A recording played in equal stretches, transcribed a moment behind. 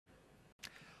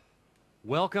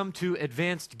Welcome to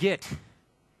Advanced Git.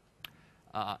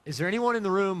 Is there anyone in the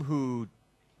room who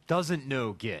doesn't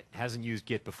know Git, hasn't used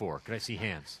Git before? Could I see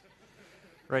hands?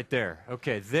 Right there.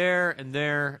 Okay, there and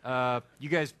there. You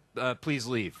guys, please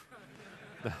leave.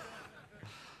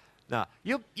 Now,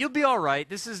 you'll be all right.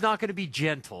 This is not going to be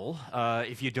gentle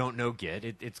if you don't know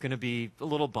Git. It's going to be a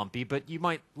little bumpy, but you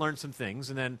might learn some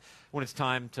things. And then when it's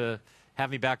time to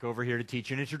have me back over here to teach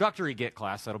an introductory Git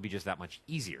class, that'll be just that much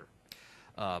easier.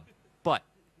 But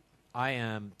I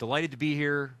am delighted to be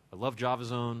here. I love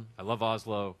JavaZone. I love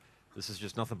Oslo. This is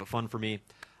just nothing but fun for me.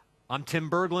 I'm Tim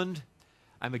Berglund.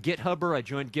 I'm a GitHubber. I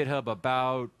joined GitHub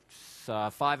about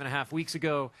 5.5 weeks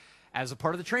ago as a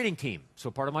part of the training team.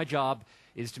 So part of my job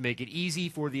is to make it easy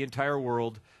for the entire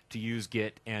world to use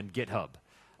Git and GitHub.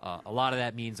 A lot of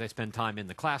that means I spend time in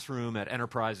the classroom at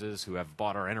enterprises who have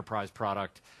bought our enterprise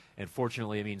product. And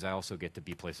fortunately, it means I also get to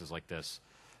be places like this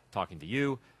talking to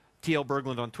you. TL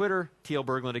Berglund on Twitter,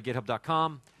 tlberglund at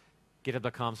github.com,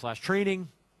 github.com/training.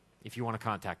 If you want to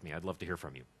contact me, I'd love to hear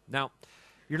from you. Now,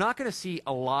 you're not going to see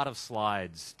a lot of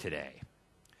slides today.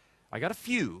 I got a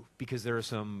few because there are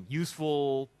some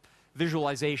useful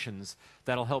visualizations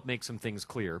that'll help make some things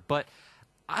clear. But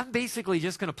I'm basically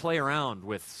just going to play around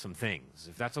with some things,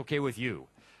 if that's okay with you.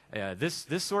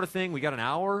 This sort of thing, we got an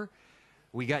hour.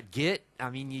 We got Git.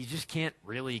 I mean, you just can't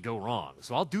really go wrong.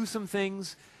 So I'll do some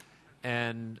things.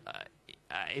 And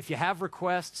if you have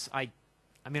requests, I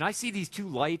mean, I see these two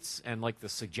lights and like the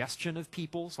suggestion of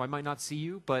people, so I might not see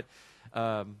you, but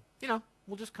you know,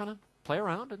 we'll just kind of play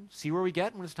around and see where we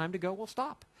get. When it's time to go, we'll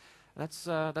stop.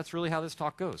 That's really how this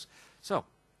talk goes. So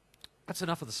that's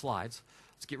enough of the slides.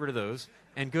 Let's get rid of those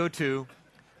and go to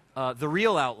the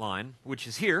real outline, which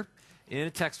is here in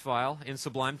a text file in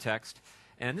Sublime Text.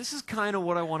 And this is kind of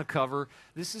what I want to cover.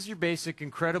 This is your basic,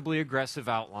 incredibly aggressive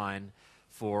outline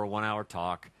for a 1-hour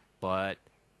talk, but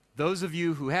those of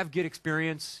you who have Git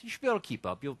experience, you should be able to keep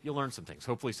up. You'll learn some things.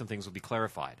 Hopefully some things will be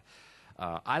clarified.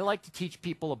 I like to teach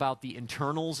people about the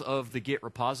internals of the Git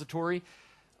repository,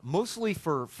 mostly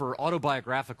for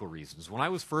autobiographical reasons. When I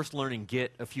was first learning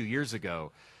Git a few years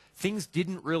ago, things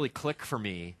didn't really click for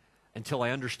me until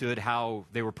I understood how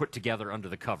they were put together under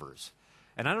the covers.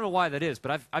 And I don't know why that is,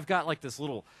 but I've got like this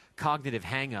little cognitive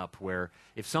hang-up where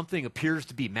if something appears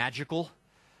to be magical,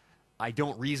 I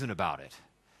don't reason about it.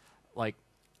 Like,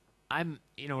 when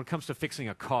it comes to fixing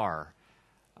a car,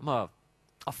 I'm a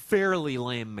fairly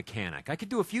lame mechanic. I could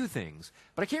do a few things,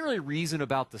 but I can't really reason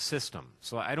about the system,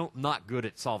 so I'm not good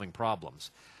at solving problems.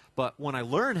 But when I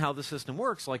learn how the system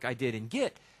works, like I did in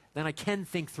Git, then I can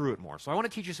think through it more. So I want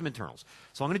to teach you some internals.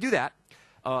 So I'm going to do that.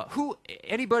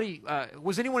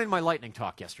 Was anyone in my lightning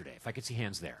talk yesterday? If I could see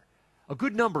hands there. A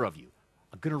good number of you.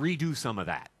 I'm going to redo some of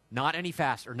that. Not any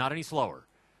faster, not any slower.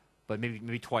 But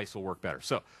maybe twice will work better.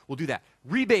 So we'll do that.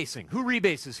 Rebasing. Who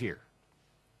rebases here?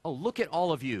 Oh, look at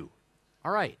all of you.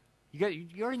 All right. You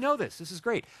already know this. This is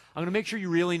great. I'm going to make sure you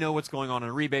really know what's going on in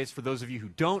a rebase. For those of you who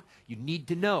don't, you need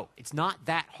to know. It's not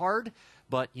that hard,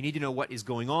 but you need to know what is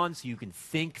going on so you can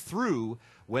think through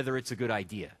whether it's a good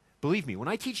idea. Believe me, when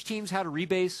I teach teams how to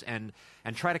rebase and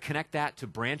try to connect that to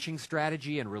branching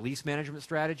strategy and release management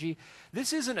strategy,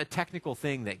 this isn't a technical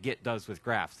thing that Git does with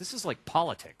graphs. This is like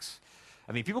politics.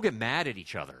 I mean, people get mad at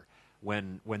each other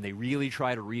when they really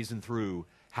try to reason through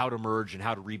how to merge and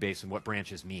how to rebase and what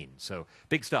branches mean. So,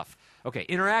 big stuff. Okay,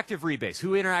 interactive rebase.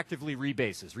 Who interactively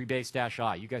rebases?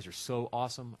 Rebase-I. You guys are so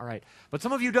awesome. All right. But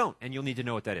some of you don't, and you'll need to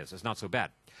know what that is. It's not so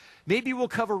bad. Maybe we'll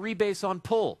cover rebase on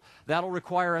pull. That'll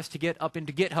require us to get up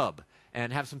into GitHub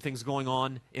and have some things going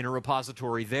on in a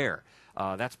repository there.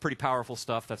 That's pretty powerful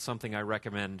stuff. That's something I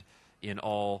recommend in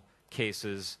all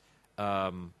cases.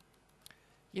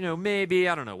 Maybe,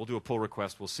 I don't know, we'll do a pull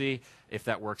request. We'll see if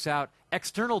that works out.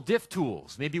 External diff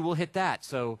tools. Maybe we'll hit that.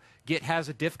 So Git has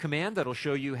a diff command that'll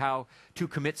show you how two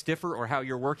commits differ or how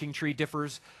your working tree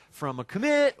differs from a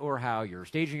commit or how your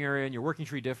staging area and your working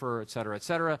tree differ, et cetera, et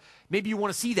cetera. Maybe you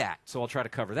want to see that, so I'll try to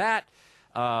cover that.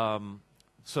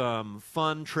 Some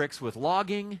fun tricks with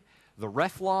logging. The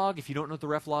ref log, if you don't know what the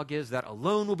ref log is, that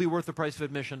alone will be worth the price of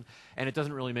admission, and it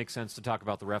doesn't really make sense to talk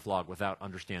about the ref log without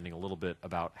understanding a little bit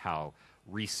about how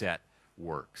reset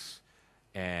works.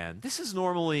 And this is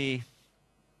normally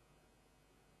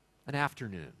an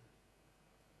afternoon.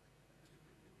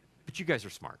 But you guys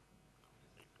are smart.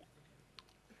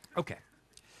 Okay.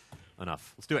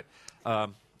 Enough. Let's do it.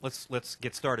 Let's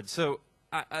get started. So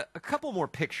a couple more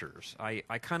pictures. I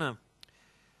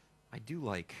do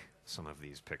like some of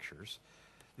these pictures.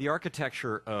 the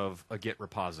architecture of a Git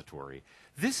repository,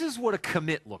 this is what a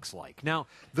commit looks like. Now,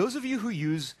 those of you who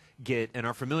use Git and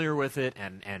are familiar with it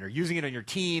and are using it on your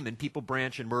team and people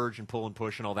branch and merge and pull and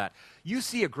push and all that, you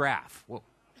see a graph. Whoa,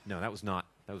 no, that was not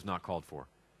called for.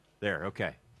 There,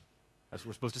 okay. That's what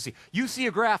we're supposed to see. You see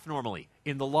a graph normally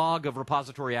in the log of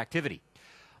repository activity.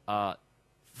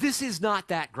 This is not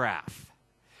that graph.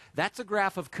 That's a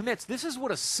graph of commits. This is what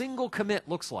a single commit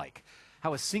looks like,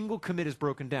 how a single commit is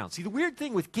broken down. See, the weird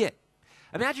thing with Git,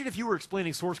 imagine if you were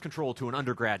explaining source control to an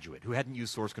undergraduate who hadn't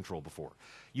used source control before.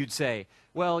 You'd say,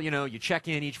 well, you check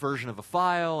in each version of a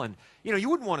file, and, you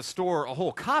wouldn't want to store a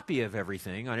whole copy of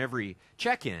everything on every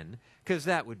check-in, because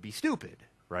that would be stupid,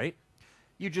 right?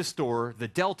 You just store the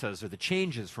deltas or the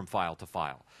changes from file to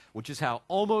file, which is how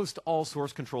almost all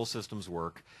source control systems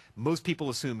work. Most people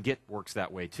assume Git works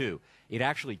that way too. It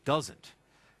actually doesn't.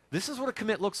 This is what a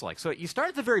commit looks like. So you start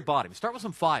at the very bottom. You start with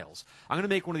some files. I'm going to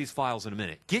make one of these files in a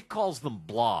minute. Git calls them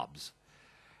blobs.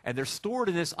 And they're stored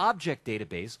in this object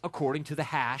database according to the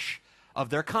hash of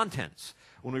their contents.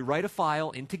 When we write a file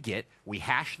into Git, we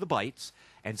hash the bytes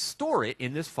and store it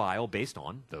in this file based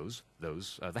on the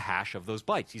hash of those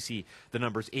bytes. You see the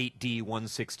numbers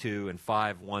 8D162 and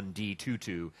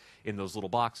 51D22 in those little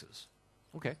boxes.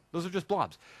 Okay, those are just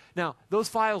blobs. Now, those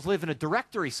files live in a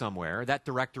directory somewhere. That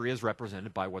directory is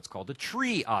represented by what's called a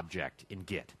tree object in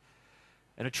Git.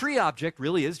 And a tree object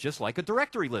really is just like a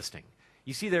directory listing.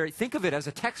 You see there, think of it as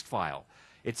a text file.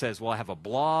 It says, well, I have a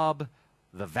blob.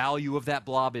 The value of that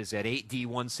blob is at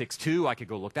 8D162. I could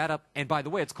go look that up. And by the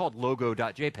way, it's called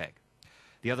logo.jpg.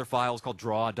 The other file is called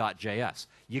draw.js.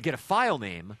 You get a file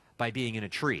name by being in a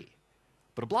tree.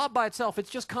 But a blob by itself, it's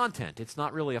just content. It's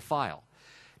not really a file.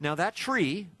 Now that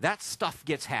tree, that stuff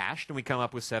gets hashed, and we come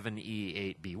up with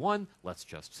 7E8B1, let's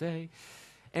just say.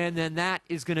 And then that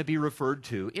is going to be referred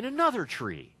to in another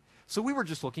tree. So we were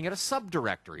just looking at a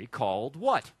subdirectory called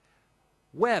what?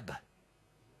 Web.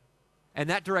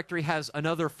 And that directory has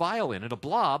another file in it, a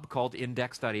blob called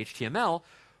index.html,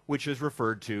 which is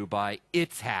referred to by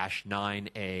its hash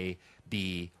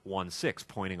 9ab16,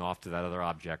 pointing off to that other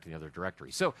object in the other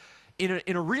directory. So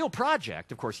in a real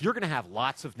project, of course, you're going to have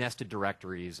lots of nested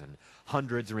directories and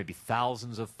hundreds or maybe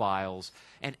thousands of files,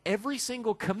 and every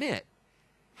single commit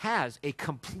has a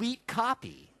complete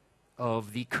copy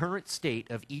of the current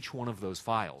state of each one of those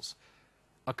files.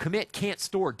 A commit can't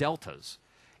store deltas.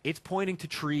 It's pointing to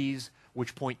trees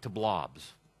which point to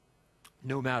blobs,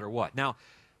 no matter what. Now,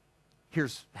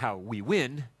 here's how we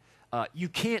win. You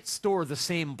can't store the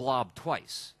same blob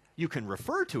twice. You can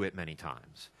refer to it many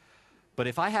times. But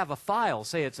if I have a file,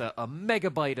 say it's a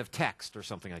megabyte of text or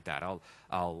something like that,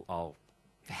 I'll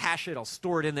hash it, I'll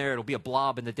store it in there, it'll be a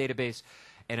blob in the database.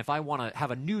 And if I want to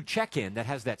have a new check-in that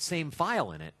has that same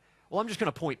file in it, well, I'm just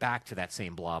going to point back to that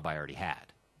same blob I already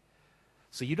had.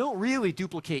 So you don't really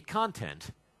duplicate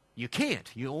content. You can't.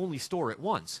 You only store it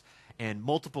once. And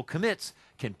multiple commits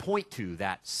can point to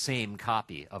that same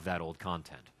copy of that old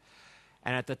content.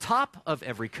 And at the top of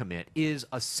every commit is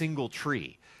a single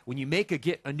tree. When you make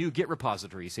a new Git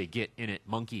repository, say git init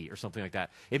monkey or something like that,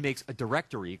 it makes a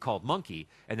directory called monkey,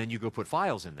 and then you go put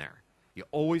files in there. You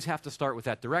always have to start with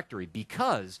that directory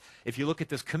because if you look at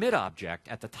this commit object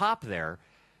at the top there,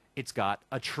 it's got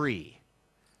a tree.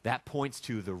 That points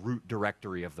to the root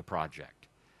directory of the project.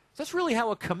 So that's really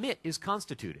how a commit is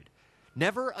constituted.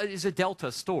 Never is a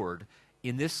delta stored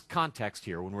in this context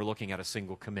here when we're looking at a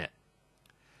single commit.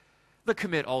 The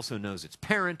commit also knows its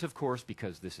parent, of course,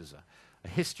 because this is a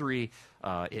history.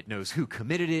 It knows who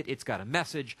committed it. It's got a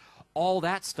message. All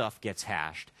that stuff gets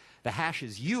hashed. The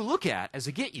hashes you look at as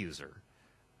a Git user,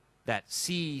 that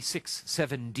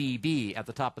C67DB at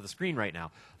the top of the screen right now,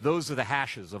 those are the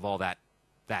hashes of all that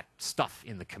stuff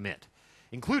in the commit,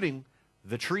 including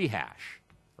the tree hash,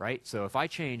 right? So if I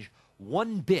change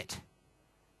 1 bit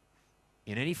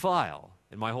in any file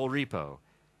in my whole repo,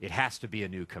 it has to be a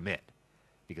new commit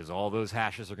because all those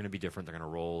hashes are going to be different. They're going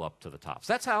to roll up to the top.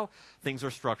 So that's how things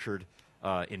are structured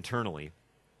internally.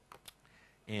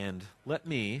 And let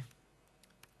me,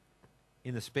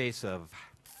 in the space of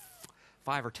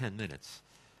 5 or 10 minutes,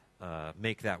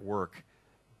 make that work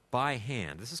by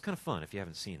hand. This is kind of fun if you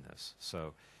haven't seen this.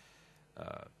 So,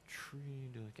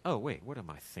 oh, wait, what am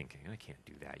I thinking? I can't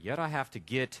do that yet. I have to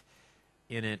get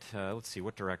in it. Let's see,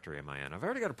 what directory am I in? I've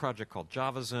already got a project called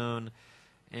JavaZone,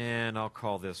 and I'll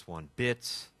call this one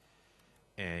bits.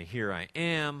 And here I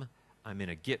am. I'm in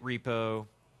a Git repo.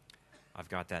 I've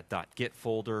got that .git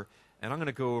folder. And I'm going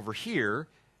to go over here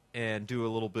and do a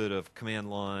little bit of command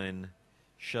line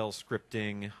shell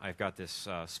scripting. I've got this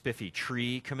spiffy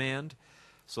tree command.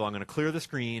 So I'm going to clear the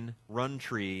screen, run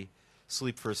tree,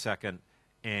 sleep for a second,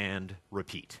 and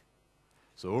repeat.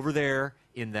 So over there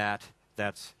in that,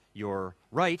 that's your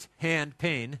right hand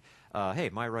pane. Hey,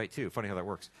 my right too. Funny how that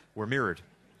works. We're mirrored.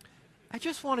 I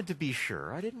just wanted to be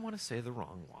sure. I didn't want to say the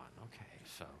wrong one. Okay,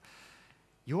 so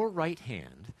your right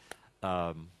hand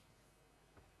and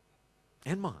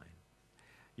mine,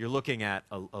 you're looking at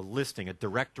a listing, a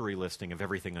directory listing of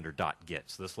everything under .git.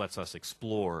 So this lets us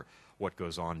explore what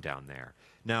goes on down there.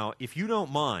 Now, if you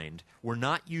don't mind, we're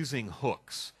not using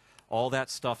hooks. All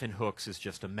that stuff in hooks is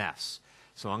just a mess.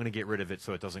 So I'm going to get rid of it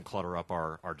so it doesn't clutter up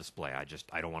our display. I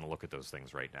don't want to look at those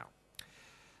things right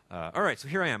now. All right, so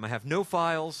here I am. I have no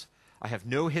files. I have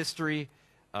no history.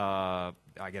 I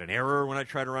get an error when I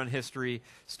try to run history.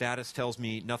 Status tells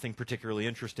me nothing particularly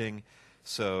interesting.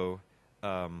 So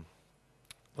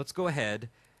let's go ahead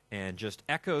and just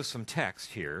echo some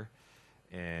text here.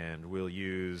 And we'll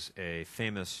use a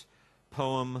famous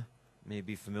poem,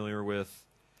 maybe familiar with.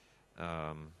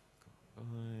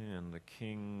 And the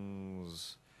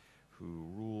kings who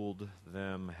ruled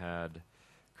them had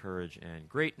courage and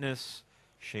greatness.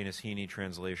 Seamus Heaney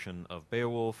translation of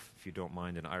Beowulf, if you don't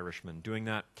mind an Irishman doing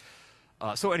that.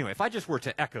 So anyway, if I just were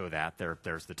to echo that,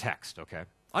 there's the text, okay?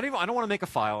 I don't want to make a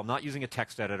file. I'm not using a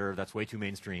text editor. That's way too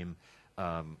mainstream.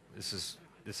 This is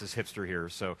hipster here.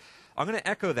 So I'm going to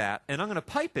echo that, and I'm going to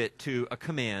pipe it to a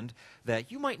command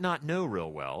that you might not know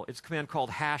real well. It's a command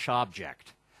called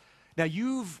 #object. Now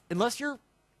unless you're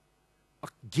a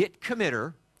Git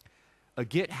committer, a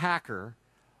Git hacker,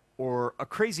 or a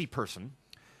crazy person,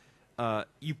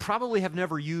 you probably have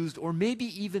never used or maybe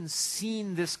even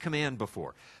seen this command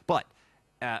before. But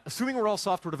assuming we're all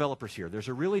software developers here, there's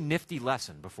a really nifty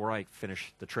lesson before I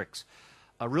finish the tricks.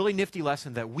 A really nifty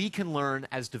lesson that we can learn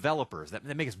as developers that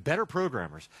make us better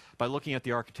programmers by looking at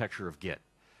the architecture of Git.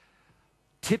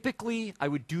 Typically, I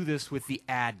would do this with the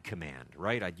add command,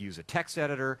 right? I'd use a text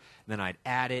editor, then I'd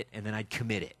add it, and then I'd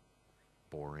commit it.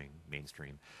 Boring,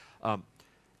 mainstream.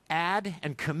 Add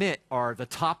and commit are the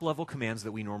top-level commands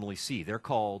that we normally see. They're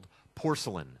called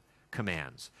porcelain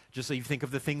commands. Just so you think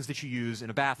of the things that you use in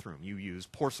a bathroom. You use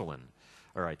porcelain.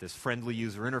 All right, this friendly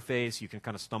user interface. You can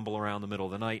kind of stumble around the middle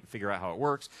of the night and figure out how it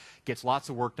works. Gets lots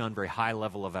of work done, very high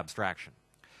level of abstraction.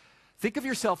 Think of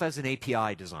yourself as an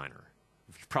API designer.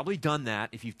 You've probably done that.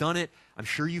 If you've done it, I'm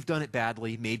sure you've done it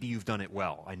badly. Maybe you've done it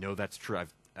well. I know that's true.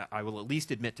 I will at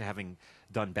least admit to having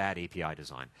done bad API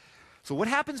design. So what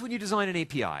happens when you design an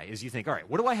API is you think, all right,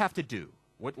 what do I have to do?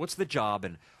 What's the job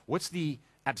and what's the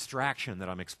abstraction that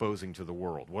I'm exposing to the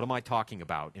world? What am I talking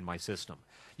about in my system?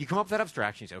 You come up with that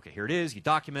abstraction, you say, okay, here it is, you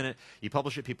document it, you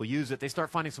publish it, people use it, they start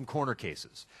finding some corner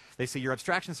cases. They say your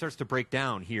abstraction starts to break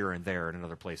down here and there and in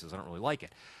other places, I don't really like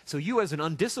it. So you as an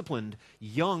undisciplined,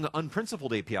 young,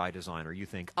 unprincipled API designer, you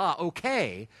think,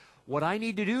 okay, what I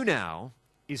need to do now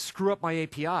is screw up my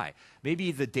API.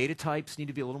 Maybe the data types need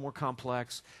to be a little more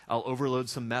complex. I'll overload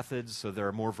some methods so there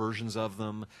are more versions of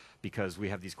them because we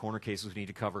have these corner cases we need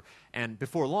to cover. And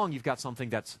before long, you've got something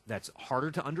that's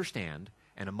harder to understand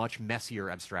and a much messier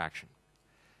abstraction.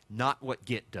 Not what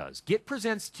Git does. Git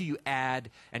presents to you add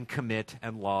and commit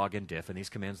and log and diff and these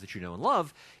commands that you know and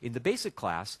love in the basic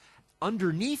class.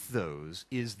 Underneath those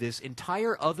is this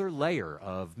entire other layer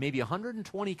of maybe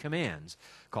 120 commands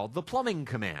called the plumbing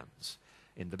commands.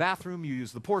 In the bathroom, you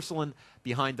use the porcelain.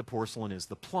 Behind the porcelain is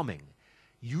the plumbing.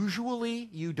 Usually,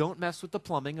 you don't mess with the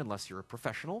plumbing unless you're a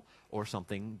professional or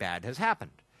something bad has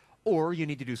happened. Or you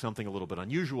need to do something a little bit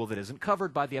unusual that isn't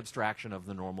covered by the abstraction of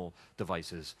the normal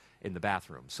devices in the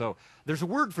bathroom. So there's a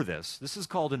word for this. This is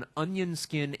called an onion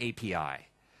skin API.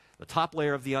 The top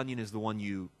layer of the onion is the one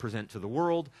you present to the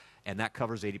world, and that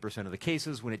covers 80% of the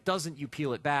cases. When it doesn't, you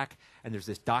peel it back, and there's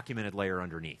this documented layer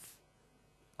underneath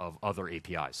of other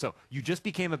APIs. So you just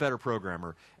became a better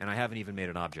programmer, and I haven't even made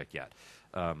an object yet.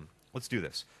 Let's do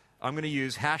this. I'm going to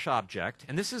use #object,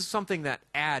 and this is something that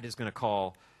add is going to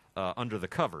call under the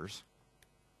covers.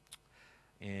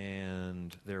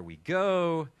 And there we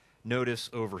go. Notice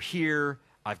over here,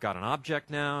 I've got an object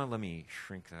now. Let me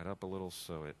shrink that up a little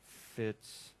so it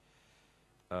fits.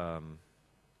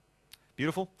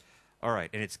 Beautiful. All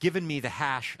right, and it's given me the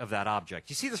hash of that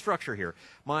object. You see the structure here.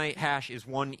 My hash is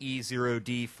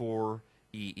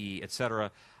 1E0D4EE, etc.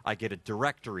 I get a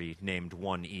directory named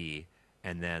 1E,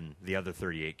 and then the other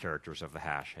 38 characters of the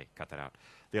hash. Hey, cut that out.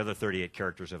 The other 38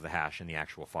 characters of the hash in the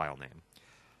actual file name.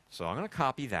 So I'm going to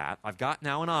copy that. I've got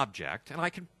now an object, and I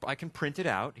can print it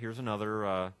out. Here's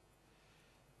another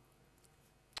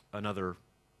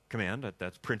command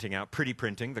that's printing out, pretty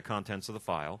printing the contents of the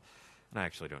file. And I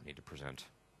actually don't need to present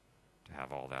to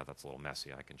have all that. That's a little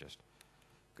messy. I can just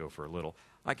go for a little.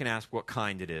 I can ask what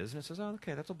kind it is, and it says, oh,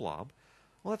 okay, that's a blob.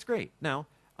 Well, that's great. Now,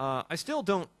 I still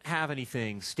don't have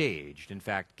anything staged. In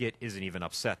fact, Git isn't even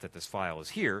upset that this file is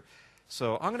here.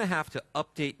 So I'm going to have to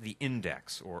update the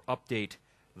index or update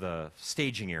the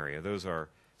staging area. Those are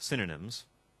synonyms.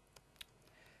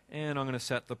 And I'm going to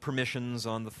set the permissions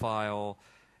on the file.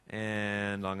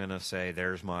 And I'm going to say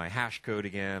there's my hash code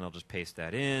again. I'll just paste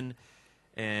that in.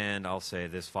 And I'll say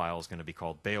this file is going to be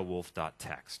called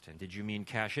beowulf.txt. And did you mean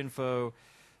cache info?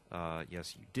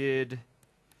 Yes, you did.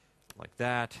 Like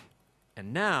that.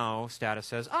 And now status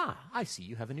says, I see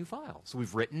you have a new file. So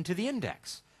we've written to the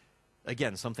index.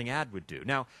 Again, something add would do.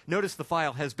 Now, notice the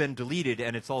file has been deleted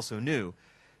and it's also new.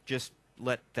 Just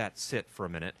let that sit for a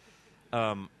minute.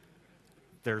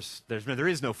 There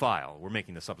is no file. We're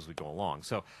making this up as we go along.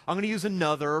 So I'm going to use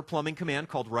another plumbing command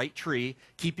called write tree.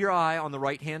 Keep your eye on the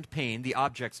right-hand pane, the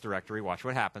objects directory. Watch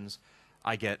what happens.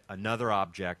 I get another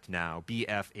object now,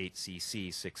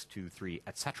 bf8cc623,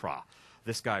 etc.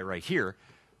 This guy right here,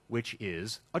 which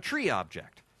is a tree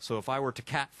object. So if I were to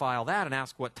cat file that and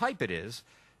ask what type it is,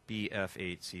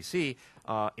 bf8cc,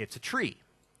 it's a tree.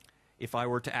 If I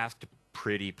were to ask to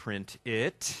pretty print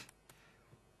it,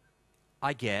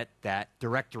 I get that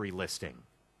directory listing.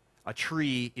 A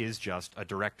tree is just a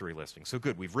directory listing. So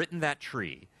good, we've written that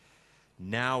tree.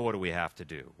 Now what do we have to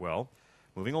do? Well,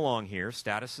 moving along here,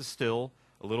 status is still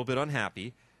a little bit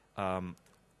unhappy.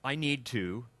 I need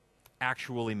to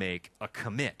actually make a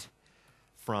commit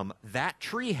from that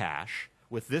tree hash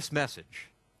with this message.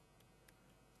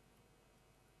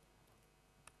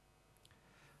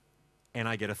 And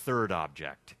I get a third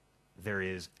object. There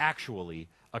is actually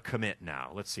a commit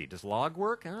now. Let's see, does log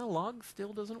work? Log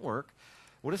still doesn't work.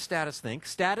 What does status think?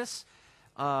 Status,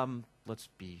 let's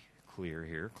be clear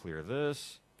here, clear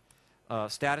this.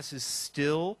 Status is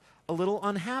still a little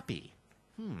unhappy.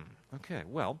 Okay,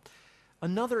 well,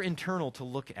 another internal to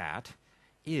look at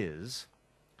is,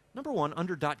 number one,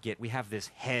 under .git we have this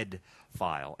head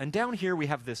file. And down here we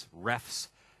have this refs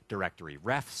directory,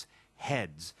 refs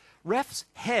heads. Refs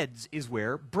heads is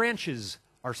where branches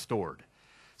are stored.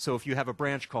 So if you have a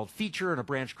branch called feature and a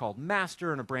branch called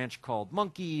master and a branch called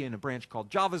monkey and a branch called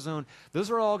JavaZone, those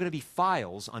are all going to be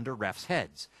files under refs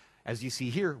heads. As you see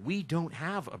here, we don't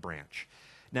have a branch.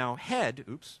 Now head,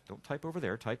 oops, don't type over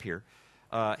there, type here.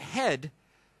 Head,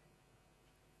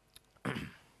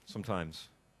 sometimes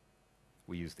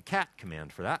we use the cat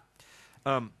command for that.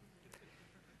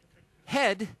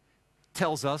 Head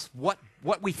tells us what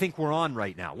we think we're on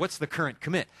right now. What's the current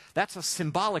commit? That's a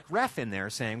symbolic ref in there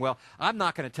saying, well, I'm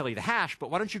not going to tell you the hash,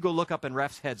 but why don't you go look up in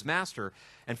refs heads master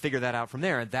and figure that out from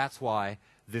there, and that's why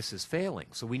this is failing.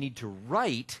 So we need to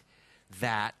write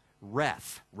that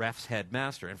refs head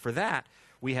master. And for that,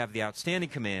 we have the outstanding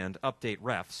command, update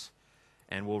refs,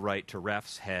 and we'll write to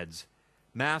refs heads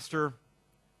master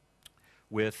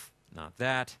with, not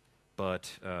that,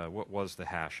 but what was the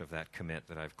hash of that commit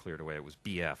that I've cleared away? It was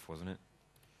BF, wasn't it?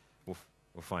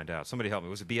 We'll find out. Somebody help me.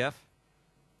 Was it BF?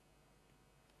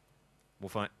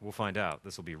 We'll find out.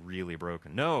 This will be really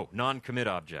broken. No, non-commit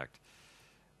object.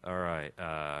 All right,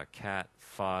 cat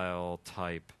file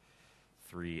type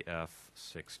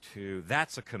 3f62.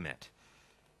 That's a commit.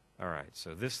 All right,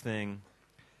 so this thing,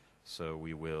 so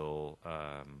we will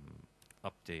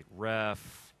update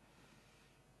ref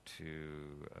to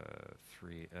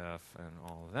 3f and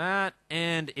all of that,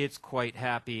 and it's quite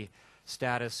happy.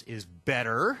 Status is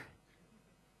better.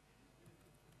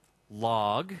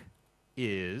 Log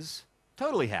is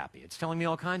totally happy. It's telling me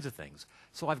all kinds of things.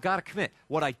 So I've got to commit.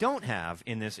 What I don't have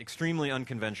in this extremely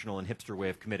unconventional and hipster way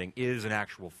of committing is an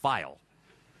actual file.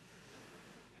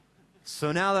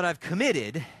 So now that I've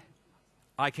committed,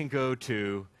 I can go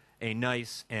to a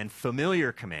nice and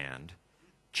familiar command,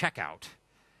 checkout,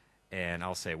 and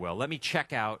I'll say, well, let me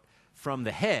check out from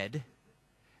the head.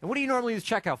 And what do you normally use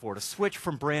checkout for? To switch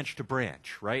from branch to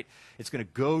branch, right? It's going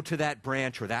to go to that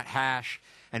branch or that hash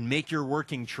and make your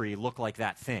working tree look like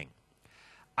that thing.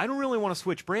 I don't really want to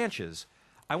switch branches.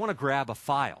 I want to grab a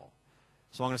file.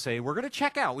 So I'm going to say, we're going to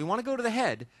check out. We want to go to the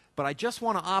head, but I just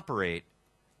want to operate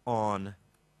on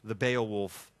the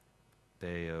Beowulf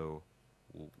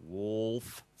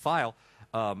file.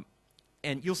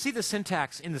 And you'll see the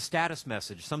syntax in the status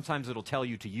message. Sometimes it'll tell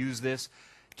you to use this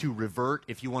to revert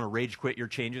if you want to rage quit your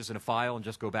changes in a file and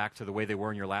just go back to the way they were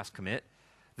in your last commit.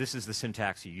 This is the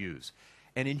syntax you use.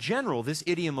 And in general, this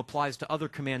idiom applies to other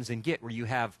commands in Git where you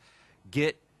have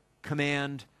git,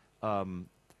 command,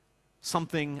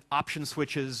 something, option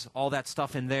switches, all that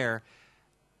stuff in there.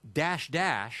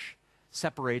 --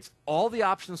 separates all the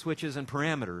option switches and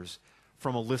parameters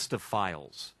from a list of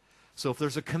files. So if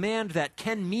there's a command that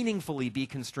can meaningfully be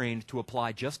constrained to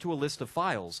apply just to a list of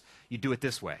files, you do it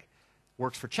this way.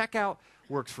 Works for checkout,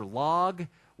 works for log,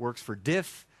 works for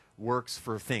diff, works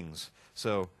for things.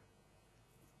 So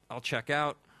I'll check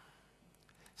out.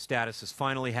 Status is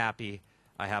finally happy.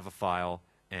 I have a file,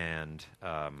 and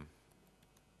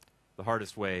the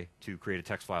hardest way to create a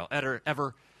text file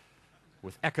ever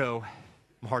with echo,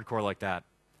 I'm hardcore like that.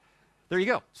 There you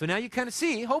go. So now you kind of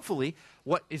see, hopefully,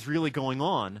 what is really going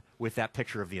on with that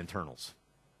picture of the internals.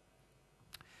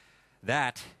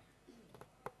 That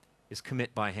is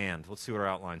commit by hand. Let's see what our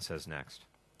outline says next.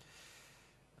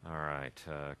 All right,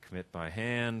 commit by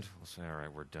hand. We'll say, all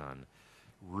right, we're done.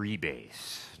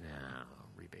 Rebase. Now,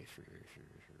 rebase.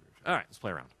 All right, let's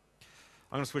play around.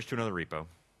 I'm going to switch to another repo.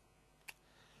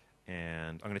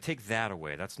 And I'm going to take that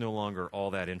away. That's no longer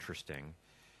all that interesting.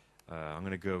 I'm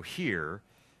going to go here,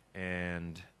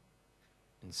 and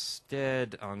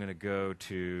instead I'm going to go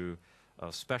to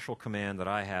a special command that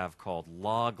I have called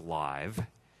log live.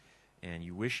 And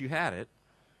you wish you had it,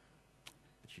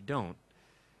 but you don't.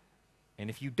 And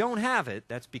if you don't have it,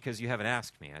 that's because you haven't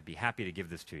asked me. I'd be happy to give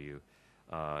this to you.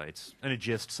 It's in a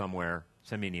gist somewhere.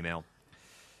 Send me an email.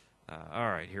 All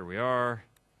right, here we are.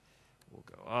 We'll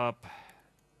go up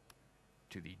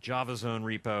to the JavaZone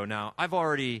repo. Now, I've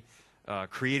already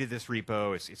created this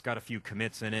repo. It's got a few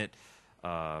commits in it.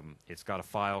 It's got a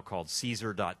file called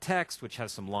Caesar.txt, which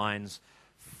has some lines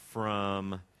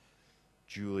from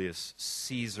Julius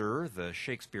Caesar, the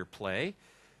Shakespeare play,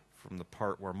 from the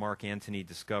part where Mark Antony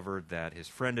discovered that his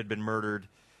friend had been murdered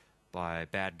by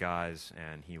bad guys,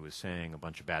 and he was saying a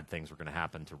bunch of bad things were going to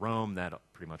happen to Rome. That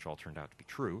pretty much all turned out to be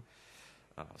true.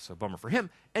 So bummer for him.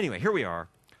 Anyway, here we are.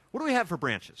 What do we have for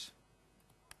branches?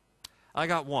 I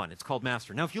got one. It's called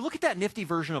master. Now, if you look at that nifty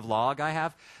version of log I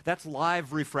have, that's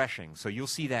live refreshing. So you'll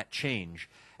see that change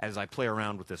as I play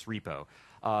around with this repo.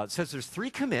 It says there's 3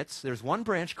 commits. There's one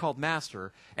branch called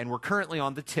master, and we're currently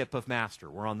on the tip of master.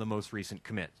 We're on the most recent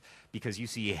commit because you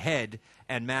see head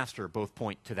and master both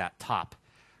point to that top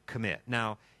commit.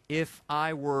 Now, if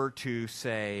I were to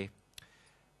say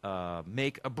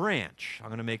make a branch, I'm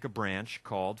going to make a branch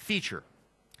called feature.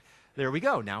 There we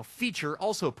go. Now, feature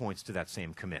also points to that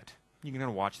same commit. You can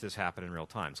kind of watch this happen in real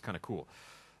time. It's kind of cool.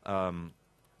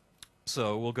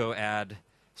 So we'll go add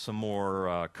some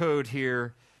more code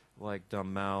here. Like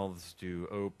dumb mouths do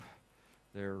ope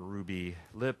their ruby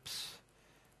lips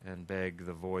and beg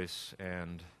the voice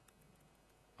and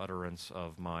utterance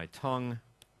of my tongue.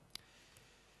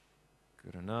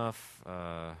 Good enough.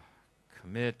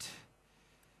 Commit,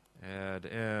 add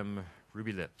m,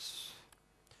 ruby lips.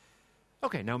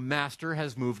 Okay, now master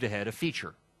has moved ahead a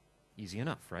feature. Easy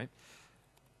enough, right?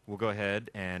 We'll go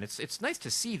ahead, and it's nice to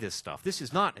see this stuff. This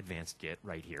is not advanced Git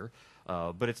right here,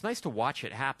 but it's nice to watch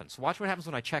it happen. So watch what happens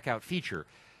when I check out feature.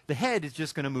 The head is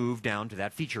just going to move down to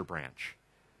that feature branch.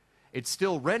 It's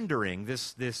still rendering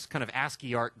this kind of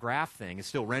ASCII art graph thing. It's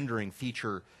still rendering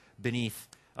feature beneath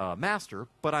master,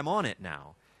 but I'm on it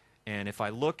now. And if I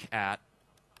look at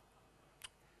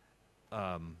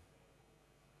the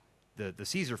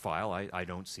Caesar file, I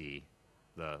don't see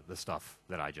the stuff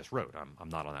that I just wrote. I'm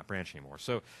not on that branch anymore.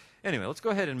 So anyway, let's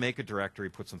go ahead and make a directory,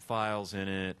 put some files in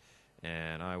it,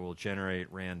 and I will generate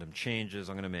random changes.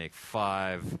 I'm going to make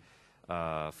 5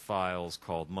 files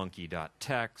called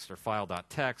monkey.txt or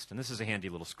file.txt, and this is a handy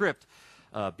little script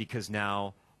because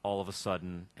now all of a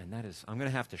sudden, and that is, I'm going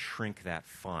to have to shrink that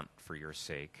font for your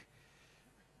sake.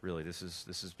 Really, this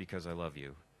is because I love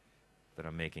you that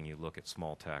I'm making you look at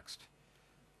small text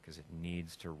because it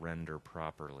needs to render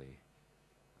properly.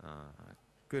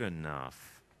 Good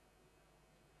enough.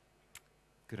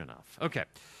 Good enough. Okay.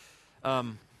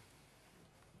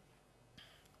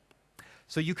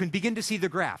 So you can begin to see the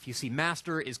graph. You see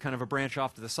master is kind of a branch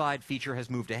off to the side. Feature has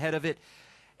moved ahead of it.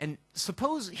 And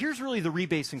suppose, here's really the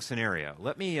rebasing scenario.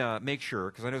 Let me make sure,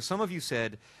 because I know some of you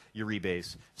said you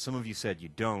rebase, some of you said you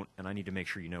don't, and I need to make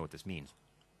sure you know what this means.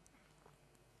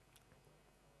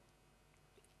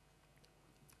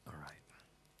 All right.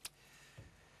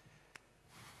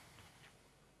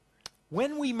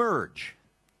 When we merge,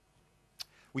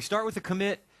 we start with a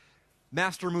commit.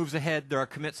 Master moves ahead. There are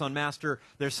commits on master.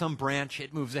 There's some branch.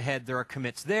 It moves ahead. There are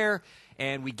commits there.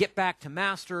 And we get back to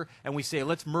master, and we say,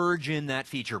 let's merge in that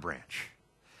feature branch.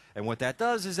 And what that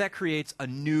does is that creates a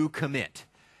new commit.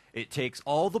 It takes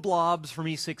all the blobs from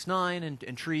E6.9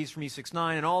 and trees from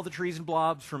E6.9 and all the trees and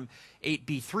blobs from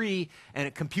 8b3, and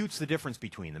it computes the difference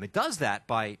between them. It does that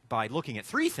by looking at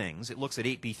 3 things. It looks at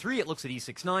 8b3, it looks at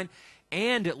E6.9,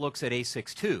 and it looks at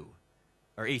A6.2,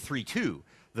 or A3.2,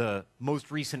 the most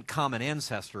recent common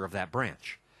ancestor of that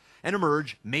branch. And a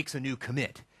merge makes a new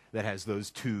commit that has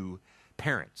those 2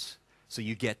 parents. So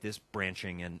you get this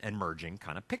branching and merging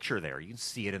kind of picture there. You can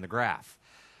see it in the graph.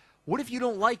 What if you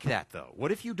don't like that, though?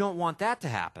 What if you don't want that to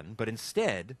happen, but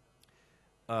instead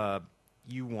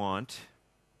you want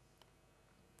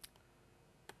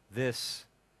this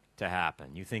to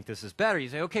happen. You think this is better. You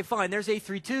say, okay, fine, there's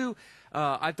A32.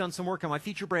 I've done some work on my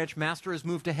feature branch. Master has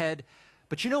moved ahead.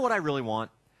 But you know what I really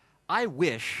want? I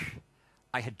wish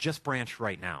I had just branched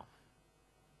right now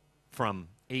from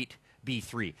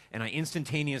 8B3, and I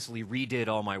instantaneously redid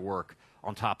all my work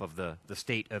on top of the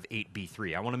state of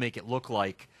 8B3. I want to make it look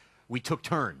like we took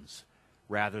turns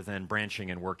rather than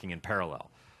branching and working in parallel.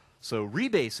 So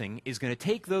rebasing is going to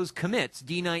take those commits,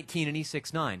 D19 and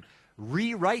E69,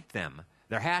 rewrite them.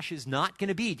 Their hash is not going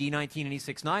to be D19 and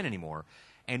E69 anymore,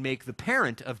 and make the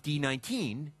parent of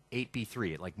D19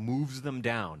 8B3. It like moves them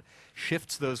down,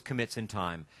 shifts those commits in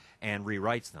time, and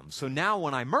rewrites them. So now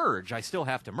when I merge, I still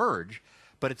have to merge,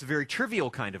 but it's a very trivial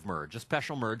kind of merge, a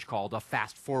special merge called a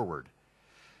fast forward,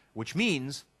 which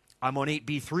means I'm on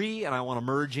 8B3 and I want to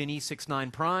merge in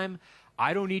E69 prime.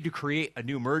 I don't need to create a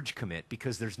new merge commit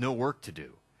because there's no work to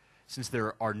do. Since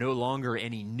there are no longer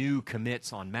any new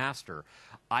commits on master,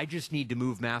 I just need to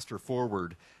move master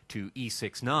forward to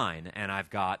E69, and I've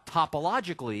got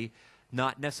topologically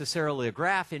not necessarily a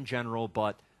graph in general,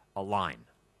 but a line.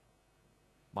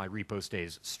 My repo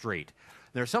stays straight.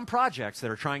 There are some projects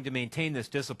that are trying to maintain this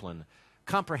discipline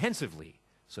comprehensively,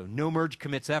 so no merge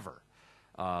commits ever.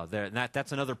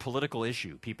 That's another political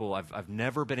issue. I've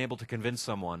never been able to convince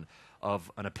someone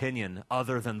of an opinion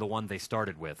other than the one they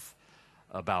started with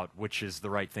about which is the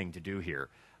right thing to do here.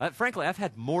 Frankly, I've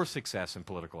had more success in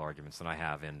political arguments than I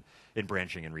have in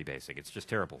branching and rebasing. It's just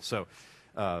terrible. So,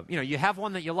 you have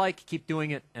one that you like, keep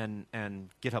doing it, and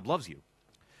GitHub loves you.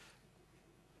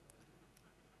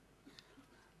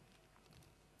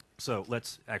 So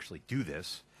let's actually do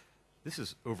this. This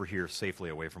is over here safely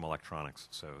away from electronics,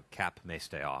 so cap may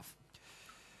stay off.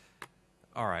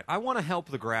 All right, I want to help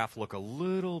the graph look a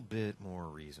little bit more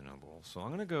reasonable. So I'm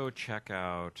going to go check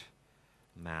out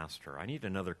master. I need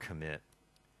another commit.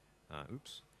 I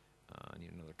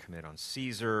need another commit on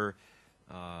Caesar.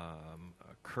 A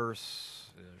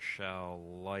curse shall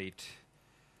light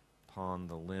upon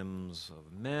the limbs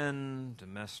of men,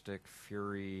 domestic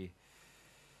fury,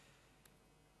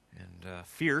 and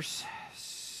fierce.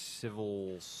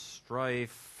 Civil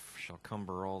strife shall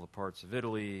cumber all the parts of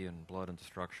Italy, and blood and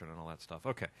destruction and all that stuff.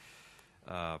 Okay.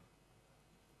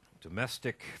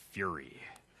 Domestic fury.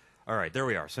 All right, there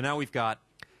we are. So now we've got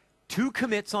two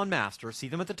commits on master. See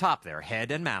them at the top there, head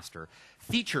and master.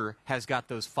 Feature has got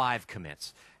those 5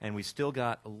 commits, and we've still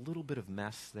got a little bit of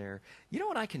mess there. You know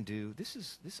what I can do?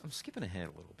 I'm skipping ahead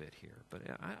a little bit here, but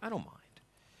I don't mind.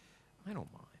 I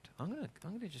don't mind. I'm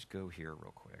gonna just go here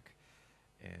real quick,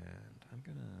 and I'm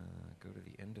gonna go to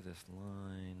the end of this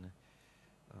line.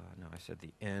 No, I said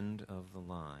the end of the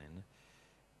line,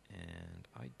 and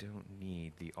I don't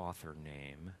need the author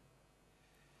name.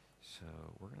 So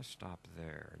we're going to stop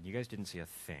there. You guys didn't see a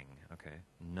thing, okay?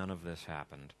 None of this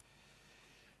happened.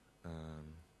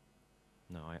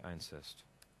 No, I insist.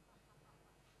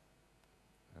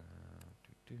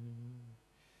 Okay,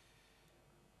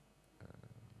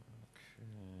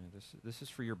 this is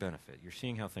for your benefit. You're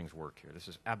seeing how things work here. This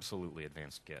is absolutely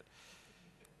advanced Git.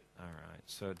 All right,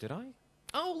 so did I?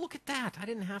 Oh, look at that. I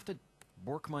didn't have to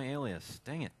work my alias.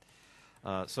 Dang it.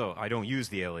 So I don't use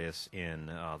the alias in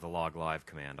the log live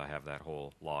command. I have that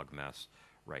whole log mess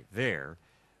right there.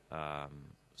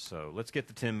 So let's get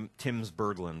the Tim's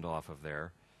Berglund off of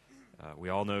there. We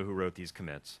all know who wrote these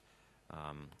commits.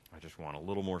 I just want a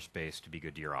little more space to be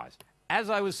good to your eyes. As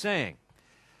I was saying,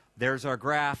 there's our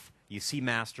graph. You see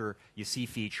master. You see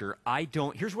feature.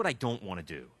 Here's what I don't want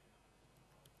to do.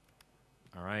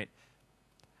 All right?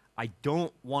 I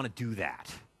don't want to do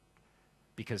that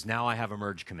because now I have a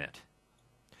merge commit.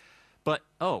 But,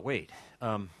 oh, wait,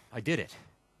 I did it.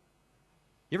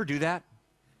 You ever do that?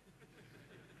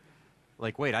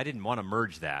 Like, wait, I didn't want to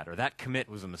merge that, or that commit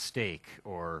was a mistake,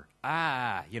 or,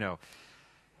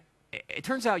 It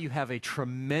turns out you have a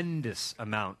tremendous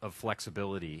amount of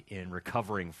flexibility in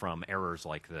recovering from errors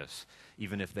like this,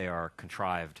 even if they are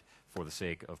contrived for the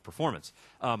sake of performance.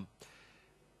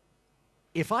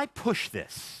 If I go push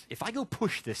this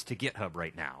to GitHub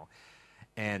right now,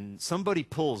 and somebody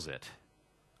pulls it,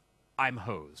 I'm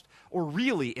hosed. Or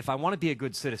really, if I want to be a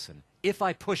good citizen, if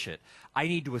I push it, I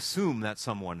need to assume that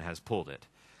someone has pulled it.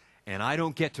 And I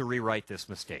don't get to rewrite this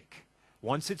mistake.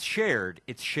 Once it's shared,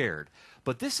 it's shared.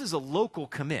 But this is a local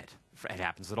commit. It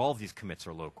happens that all of these commits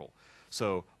are local.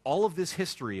 So all of this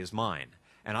history is mine.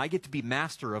 And I get to be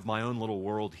master of my own little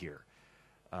world here.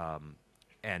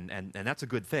 And that's a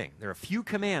good thing. There are a few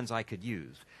commands I could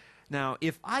use. Now,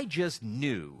 if I just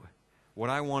knew what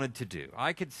I wanted to do,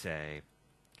 I could say,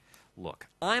 look,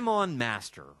 I'm on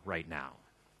master right now.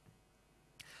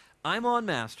 I'm on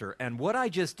master, and what I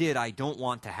just did I don't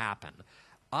want to happen.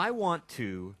 I want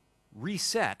to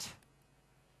reset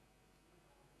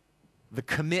the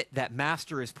commit that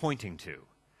master is pointing to.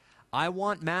 I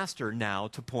want master now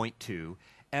to point to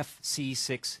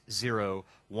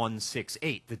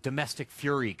FC60168, the domestic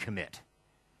fury commit.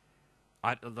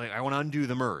 I want to undo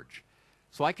the merge.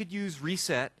 So I could use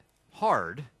reset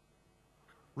hard.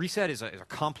 Reset is a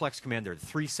complex command. There are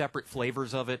 3 separate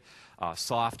flavors of it,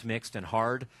 soft, mixed, and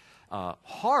hard.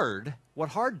 What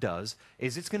hard does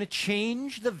is it's going to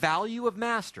change the value of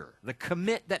master, the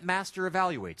commit that master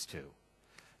evaluates to.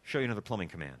 Show you another plumbing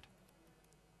command.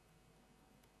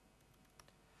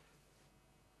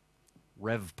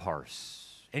 Rev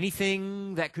parse.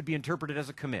 Anything that could be interpreted as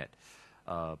a commit.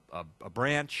 A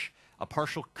branch, a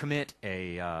partial commit,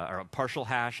 or a partial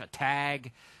hash, a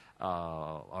tag,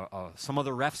 some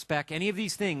other ref spec, any of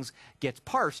these things gets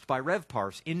parsed by rev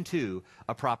parse into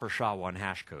a proper SHA-1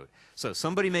 hash code. So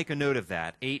somebody make a note of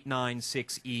that,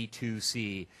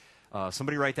 896E2C.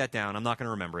 Somebody write that down. I'm not going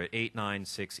to remember it,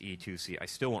 896E2C. I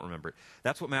still won't remember it.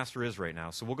 That's what master is right now.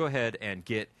 So we'll go ahead and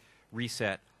get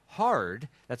reset hard.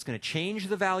 That's going to change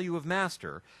the value of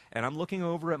master. And I'm looking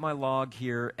over at my log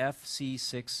here,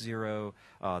 FC60.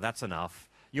 That's enough.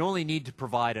 You only need to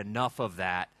provide enough of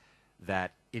that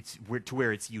it's to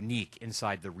where it's unique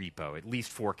inside the repo, at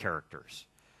least 4 characters.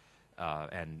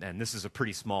 And this is a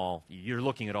pretty small, you're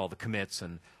looking at all the commits,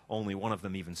 and only one of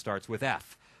them even starts with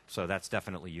F. So that's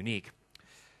definitely unique.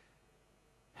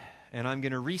 And I'm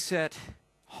going to reset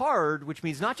hard, which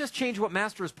means not just change what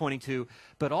master is pointing to,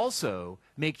 but also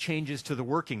make changes to the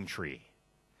working tree.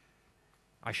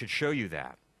 I should show you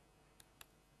that.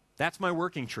 That's my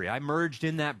working tree. I merged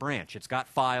in that branch. It's got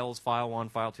files, file 1,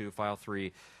 file 2, file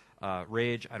 3.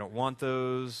 Rage, I don't want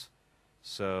those,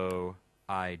 so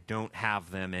I don't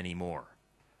have them anymore.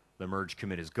 The merge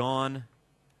commit is gone.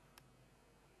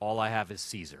 All I have is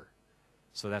Caesar.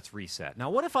 So that's reset. Now,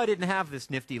 what if I didn't have this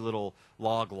nifty little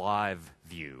log live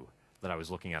view that I was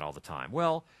looking at all the time?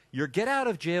 Well, your get out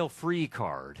of jail free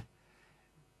card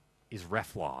is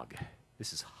reflog.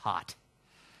 This is hot.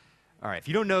 All right, if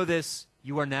you don't know this,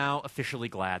 you are now officially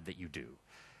glad that you do.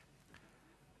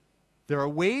 There are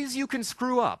ways you can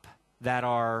screw up that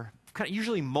are kind of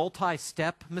usually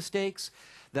multi-step mistakes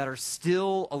that are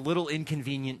still a little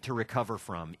inconvenient to recover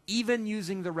from, even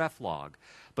using the reflog.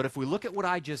 But if we look at what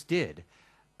I just did,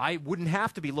 I wouldn't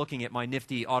have to be looking at my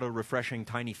nifty auto-refreshing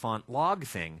tiny font log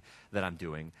thing that I'm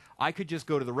doing. I could just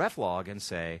go to the reflog and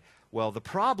say, well, the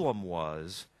problem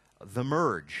was the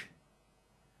merge.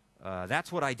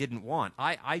 That's what I didn't want.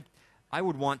 I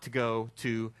would want to go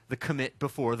to the commit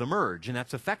before the merge, and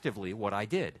that's effectively what I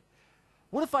did.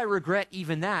 What if I regret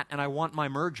even that and I want my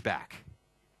merge back?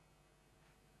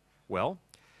 Well,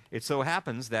 it so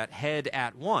happens that head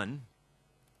at 1,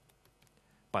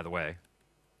 by the way,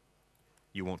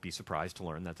 you won't be surprised to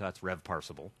learn that that's rev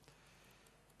parsable.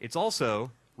 It's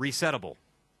also resettable.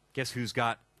 Guess who's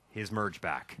got his merge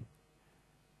back?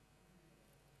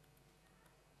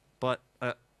 But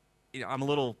I'm a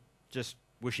little just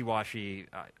wishy-washy.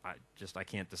 I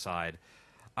can't decide.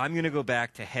 I'm going to go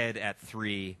back to head at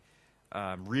 3.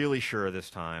 I'm really sure this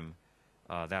time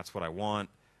that's what I want,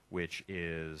 which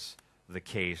is the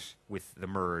case with the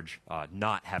merge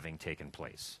not having taken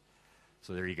place.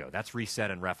 So there you go. That's reset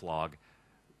and reflog.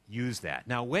 Use that.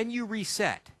 Now, when you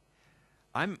reset,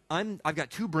 I've got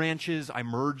 2 branches. I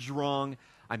merged wrong.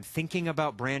 I'm thinking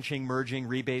about branching, merging,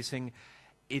 rebasing.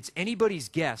 It's anybody's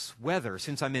guess whether,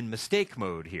 since I'm in mistake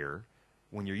mode here,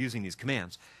 when you're using these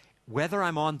commands, whether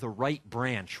I'm on the right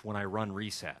branch when I run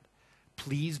reset.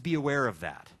 Please be aware of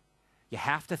that. You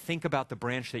have to think about the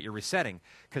branch that you're resetting,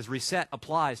 because reset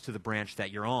applies to the branch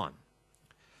that you're on.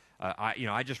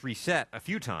 I just reset a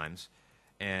few times,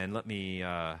 and let me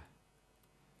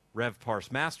rev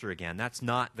parse master again. That's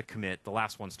not the commit. The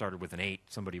last one started with an 8.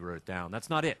 Somebody wrote it down. That's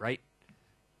not it, right?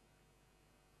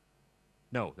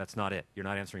 No, that's not it. You're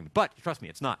not answering me. But trust me,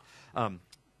 it's not.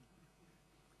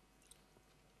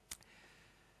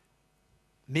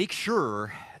 Make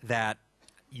sure that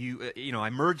I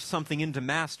merged something into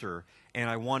master, and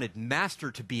I wanted master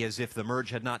to be as if the merge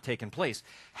had not taken place.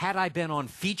 Had I been on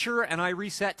feature and I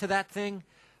reset to that thing,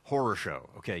 horror show.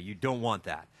 Okay, you don't want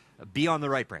that. Be on the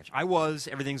right branch. I was.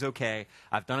 Everything's okay.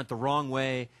 I've done it the wrong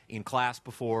way in class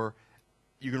before.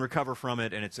 You can recover from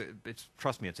it, and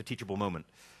trust me, it's a teachable moment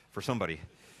for somebody.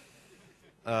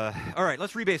 All right,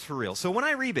 let's rebase for real. So when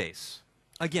I rebase,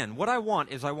 again, what I want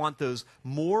is I want those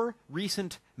more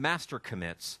recent master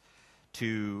commits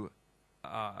to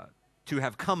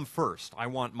have come first. I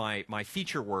want my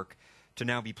feature work to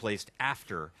now be placed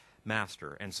after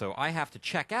master. And so I have to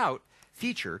check out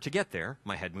feature to get there.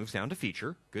 My head moves down to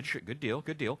feature. Good deal,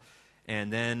 good deal.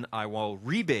 And then I will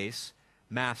rebase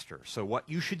master. So what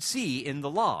you should see in the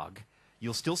log,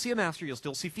 you'll still see a master, you'll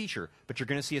still see feature, but you're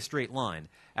going to see a straight line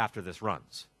after this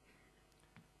runs.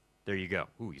 There you go.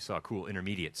 Ooh, you saw a cool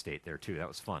intermediate state there too. That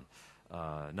was fun.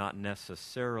 Not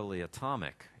necessarily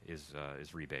atomic is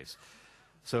rebase.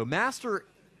 So master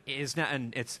is not,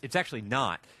 and it's actually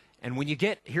not. And when you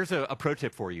get, here's a pro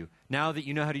tip for you. Now that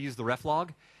you know how to use the reflog,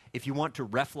 if you want to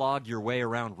reflog your way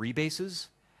around rebases,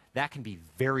 that can be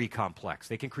very complex.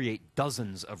 They can create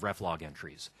dozens of reflog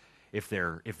entries if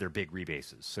they're big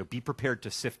rebases. So be prepared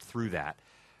to sift through that.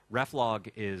 Reflog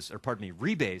is, or pardon me,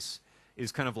 rebase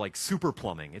is kind of like super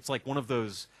plumbing. It's like one of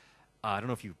those, I don't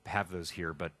know if you have those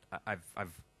here, but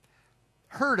I've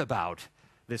heard about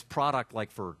this product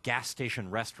like for gas station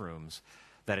restrooms,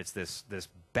 that it's this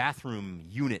bathroom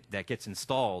unit that gets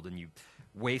installed, and you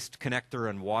waste connector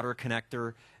and water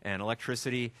connector and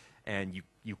electricity, and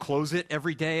you close it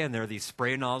every day, and there are these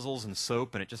spray nozzles and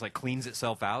soap, and it just like cleans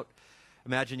itself out.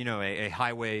 Imagine, you know, a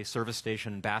highway service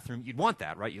station bathroom. You'd want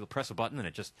that, right? You press a button and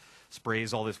it just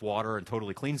sprays all this water and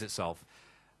totally cleans itself.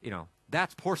 You know,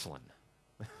 that's porcelain.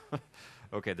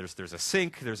 Okay, there's a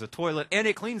sink, there's a toilet, and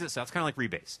it cleans itself. It's kind of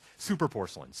like rebase, super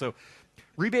porcelain. So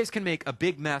rebase can make a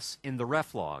big mess in the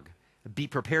reflog. Be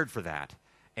prepared for that.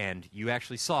 And you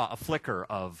actually saw a flicker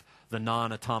of the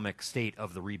non-atomic state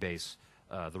of the rebase,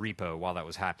 the repo, while that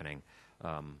was happening.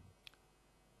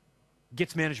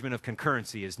 Git's management of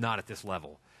concurrency is not at this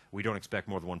level. We don't expect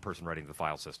more than one person writing the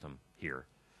file system here.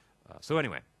 So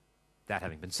anyway, that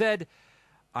having been said,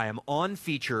 I am on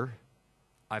feature.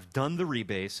 I've done the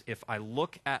rebase. If I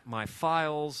look at my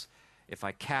files, if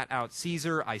I cat out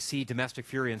Caesar, I see Domestic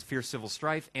Fury and Fierce Civil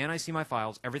Strife, and I see my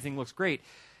files. Everything looks great.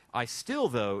 I still,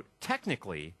 though,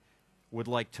 technically would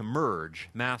like to merge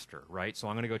master, right? So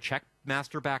I'm going to go check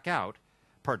master back out.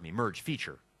 Pardon me, merge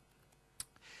feature.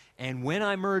 And when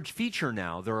I merge feature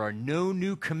now, there are no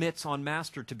new commits on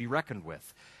master to be reckoned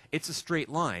with. It's a straight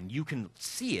line. You can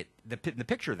see it in the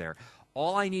picture there.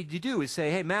 All I need to do is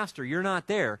say, hey, master, you're not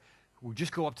there. We'll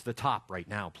just go up to the top right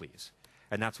now, please.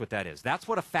 And that's what that is. That's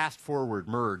what a fast-forward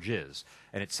merge is.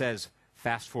 And it says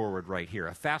fast-forward right here.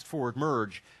 A fast-forward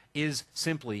merge is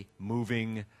simply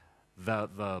moving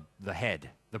the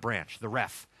head, the branch, the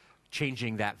ref,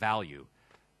 changing that value,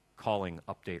 calling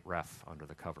update ref under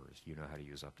the covers. You know how to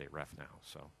use update ref now.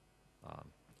 So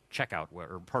checkout,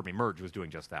 or pardon me, merge was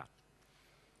doing just that.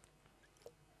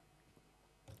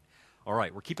 All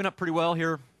right, we're keeping up pretty well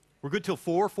here. We're good till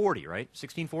 4:40, right?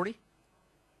 16:40?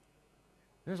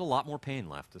 There's a lot more pain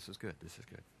left. This is good. This is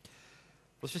good.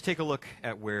 Let's just take a look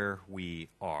at where we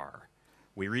are.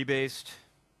 We rebased.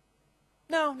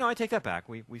 No, I take that back.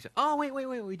 We said, oh, wait.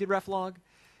 We did reflog,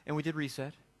 and we did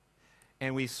reset.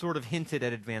 And we sort of hinted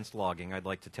at advanced logging. I'd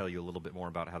like to tell you a little bit more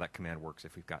about how that command works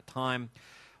if we've got time.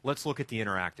 Let's look at the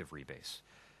interactive rebase.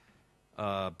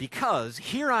 Because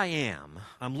here I am.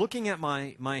 I'm looking at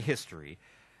my history.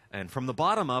 And from the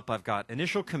bottom up, I've got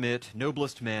initial commit,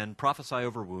 noblest men, prophesy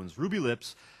over wounds, ruby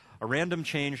lips, a random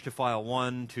change to file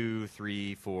 1, 2,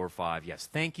 3, 4, 5. Yes,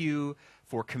 thank you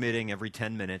for committing every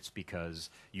 10 minutes because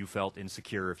you felt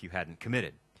insecure if you hadn't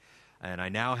committed. And I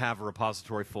now have a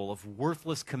repository full of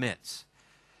worthless commits.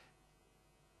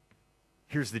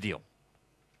 Here's the deal.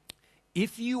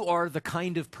 If you are the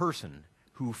kind of person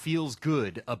who feels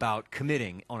good about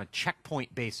committing on a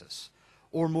checkpoint basis,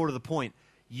 or more to the point,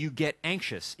 you get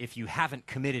anxious if you haven't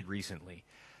committed recently,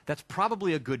 that's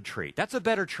probably a good trait. That's a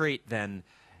better trait than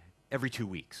every 2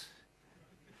 weeks.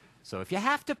 So if you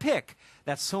have to pick,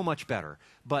 that's so much better.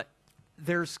 But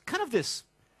there's kind of this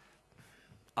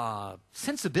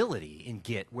sensibility in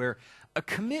Git where a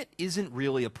commit isn't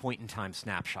really a point-in-time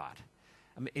snapshot.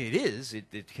 I mean, it is.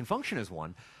 It can function as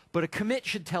one. But a commit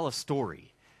should tell a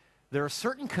story. There are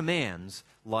certain commands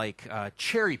like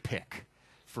cherry pick,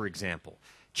 for example.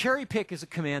 Cherry pick is a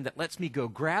command that lets me go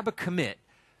grab a commit,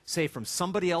 say from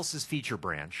somebody else's feature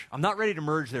branch. I'm not ready to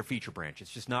merge their feature branch.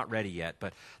 It's just not ready yet.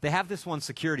 But they have this one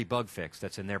security bug fix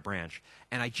that's in their branch,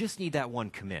 and I just need that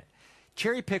one commit.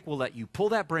 Cherry pick will let you pull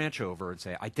that branch over and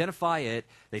say, identify it.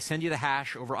 They send you the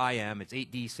hash over IM. It's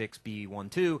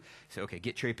 8D6B12. Say, okay,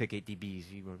 get cherry pick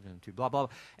 8DB2, blah, blah,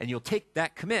 blah. And you'll take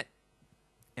that commit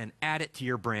and add it to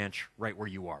your branch right where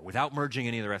you are without merging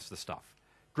any of the rest of the stuff.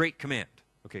 Great command.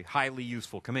 Okay, highly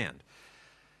useful command.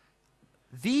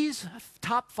 These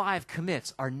top 5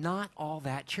 commits are not all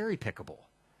that cherry pickable.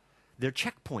 They're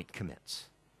checkpoint commits.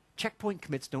 Checkpoint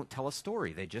commits don't tell a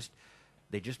story. They just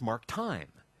mark time.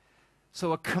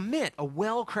 So a commit, a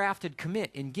well-crafted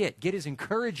commit in Git is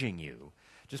encouraging you,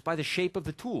 just by the shape of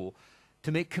the tool,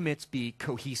 to make commits be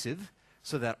cohesive,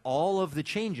 so that all of the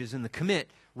changes in the commit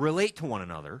relate to one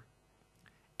another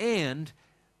and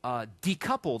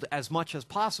decoupled as much as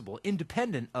possible,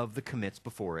 independent of the commits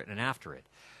before it and after it.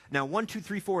 Now, 1, 2,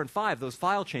 3, 4, and 5, those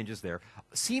file changes there,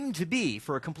 seem to be,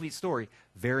 for a complete story,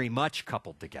 very much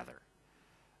coupled together.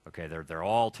 Okay, they're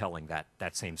all telling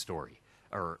that same story.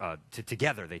 Or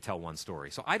together they tell one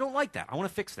story. So I don't like that. I want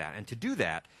to fix that. And to do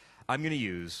that, I'm going to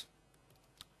use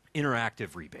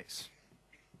interactive rebase.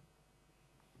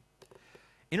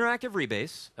 Interactive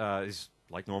rebase is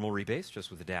like normal rebase, just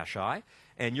with a dash I.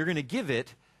 And you're going to give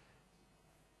it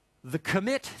the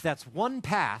commit that's one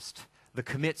past the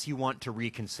commits you want to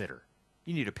reconsider.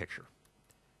 You need a picture.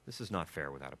 This is not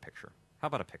fair without a picture. How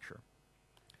about a picture?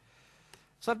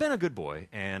 So I've been a good boy,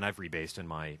 and I've rebased, and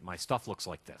my stuff looks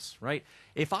like this, right?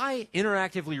 If I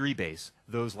interactively rebase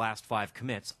those last 5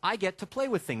 commits, I get to play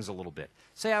with things a little bit.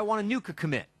 Say I want to nuke a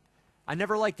commit. I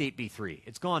never liked 8b3.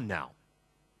 It's gone now.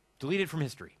 Deleted from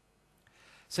history.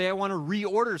 Say I want to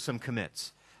reorder some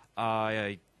commits.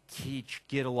 I teach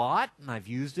Git a lot, and I've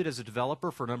used it as a developer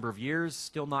for a number of years.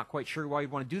 Still not quite sure why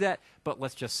you'd want to do that, but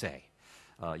let's just say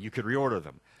you could reorder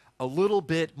them. A little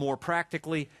bit more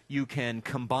practically, you can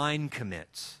combine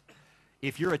commits.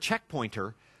 If you're a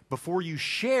checkpointer, before you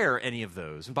share any of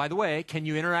those, and by the way, can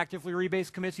you interactively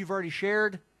rebase commits you've already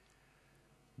shared?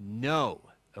 No,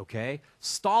 okay?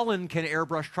 Stalin can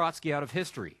airbrush Trotsky out of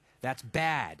history. That's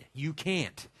bad. You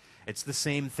can't. It's the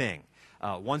same thing.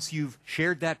 Once you've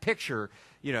shared that picture,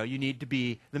 you know, you need to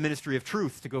be the Ministry of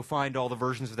Truth to go find all the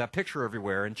versions of that picture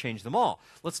everywhere and change them all.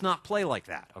 Let's not play like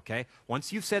that, okay?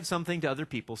 Once you've said something to other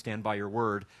people, stand by your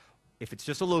word. If it's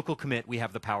just a local commit, we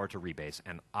have the power to rebase,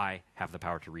 and I have the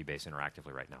power to rebase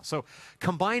interactively right now. So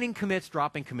combining commits,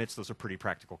 dropping commits, those are pretty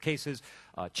practical cases.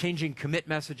 Changing commit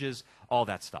messages, all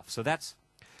that stuff. So that's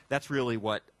really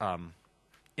what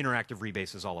interactive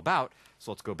rebase is all about. So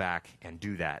let's go back and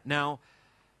do that. Now,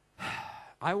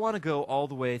 I want to go all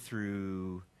the way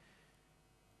through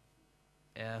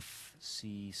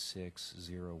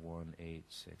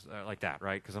FC60186, like that,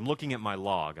 right? Because I'm looking at my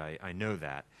log. I know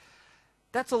that.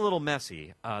 That's a little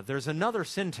messy. There's another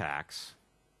syntax,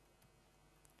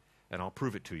 and I'll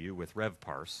prove it to you with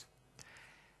revparse.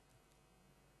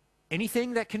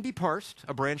 Anything that can be parsed,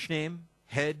 a branch name,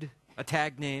 head, a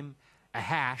tag name, a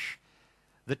hash,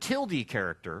 the tilde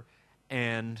character,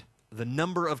 and the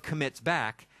number of commits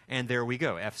back, and there we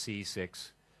go,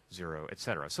 FC60,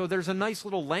 etc. So there's a nice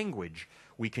little language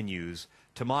we can use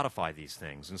to modify these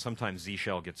things, and sometimes Z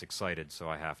shell gets excited, so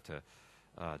I have to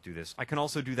do this. I can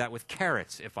also do that with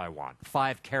carets if I want.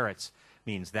 5 carets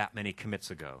means that many commits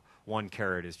ago. 1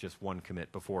 caret is just 1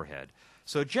 commit before head.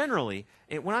 So generally,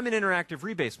 when I'm in interactive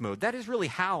rebase mode, that is really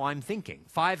how I'm thinking.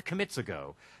 5 commits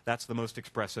ago, that's the most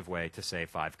expressive way to say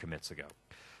 5 commits ago.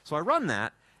 So I run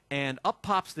that, and up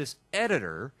pops this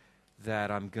editor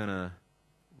that I'm going to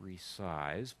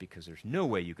resize because there's no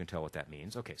way you can tell what that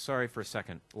means. Okay, sorry for a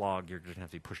second, log. You're going to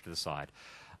have to be pushed to the side.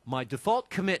 My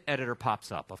default commit editor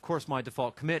pops up. Of course, my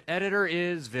default commit editor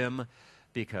is Vim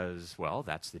because, well,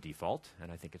 that's the default,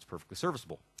 and I think it's perfectly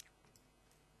serviceable.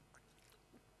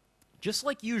 Just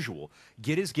like usual,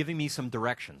 Git is giving me some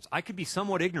directions. I could be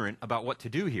somewhat ignorant about what to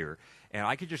do here, and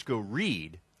I could just go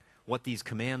read what these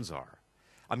commands are.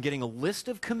 I'm getting a list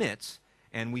of commits,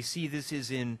 and we see this is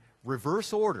in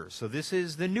reverse order. So this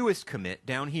is the newest commit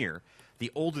down here,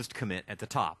 the oldest commit at the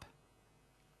top.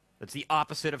 That's the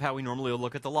opposite of how we normally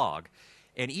look at the log.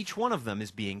 And each one of them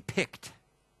is being picked.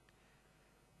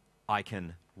 I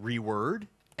can reword,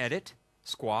 edit,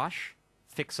 squash,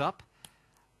 fix up.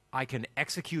 I can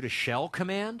execute a shell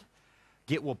command.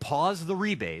 Git will pause the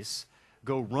rebase,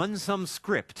 go run some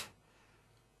script,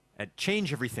 and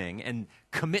change everything, and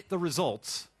commit the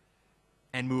results,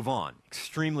 and move on.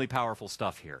 Extremely powerful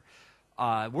stuff here.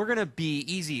 We're going to be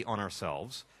easy on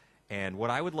ourselves, and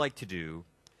what I would like to do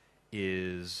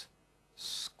is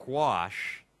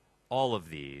squash all of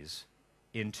these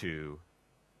into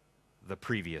the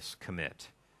previous commit.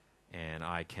 And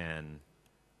I can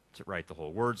write the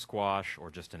whole word squash or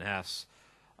just an S.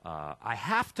 I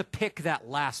have to pick that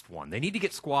last one. They need to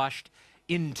get squashed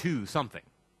into something,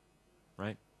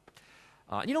 right?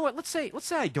 You know what? Let's say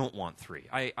I don't want 3.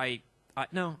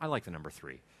 No, I like the number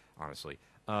 3, honestly.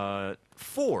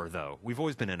 4, though. We've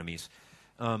always been enemies.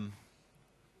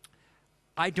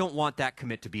 I don't want that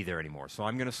commit to be there anymore. So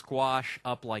I'm going to squash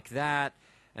up like that,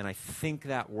 and I think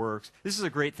that works. This is a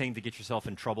great thing to get yourself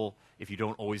in trouble if you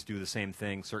don't always do the same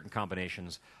thing. Certain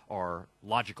combinations are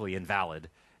logically invalid,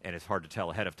 and it's hard to tell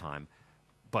ahead of time.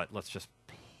 But let's just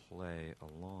play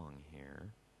along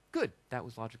here. Good, that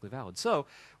was logically valid. So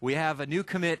we have a new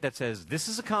commit that says this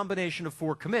is a combination of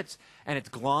 4 commits, and it's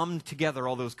glommed together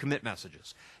all those commit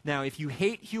messages. Now, if you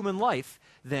hate human life,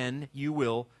 then you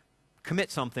will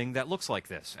commit something that looks like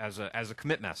this as a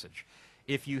commit message.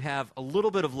 If you have a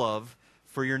little bit of love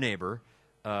for your neighbor,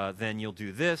 then you'll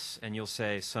do this, and you'll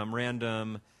say some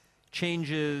random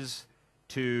changes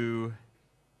to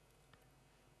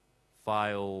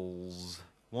files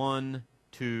 1,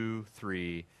 2,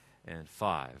 3, and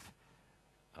 5.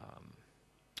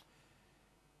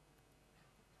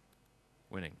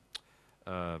 Winning.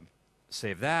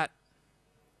 Save that.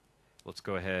 Let's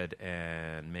go ahead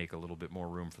and make a little bit more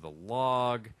room for the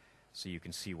log so you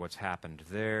can see what's happened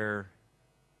there.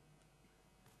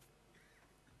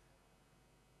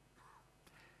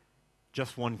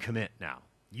 Just 1 commit now.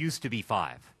 Used to be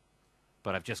 5,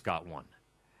 but I've just got 1.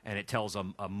 And it tells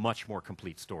a much more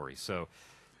complete story. So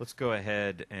let's go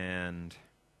ahead and...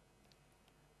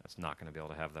 That's not going to be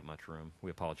able to have that much room. We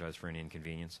apologize for any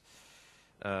inconvenience.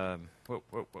 Whoa.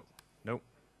 Nope.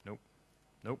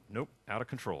 Nope. Out of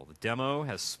control. The demo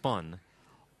has spun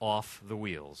off the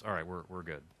wheels. All right, we're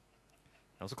good.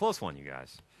 That was a close one, you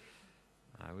guys.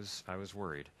 I was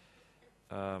worried.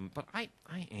 But I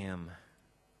am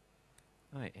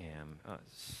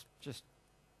just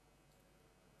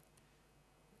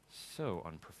so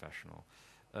unprofessional.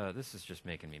 This is just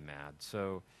making me mad.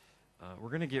 So we're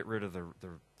going to get rid of the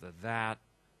that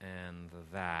and the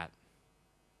that.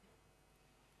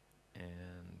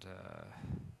 And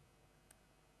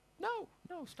no,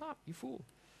 stop, you fool.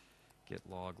 Get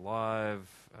log live.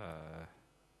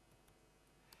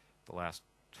 The last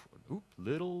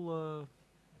little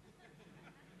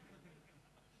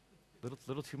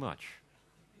too much.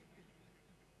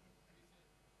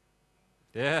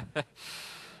 Yeah.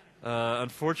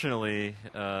 Unfortunately,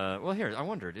 well, here I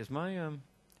wondered, is my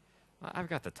I've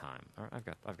got the time. All right,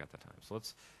 I've got the time. So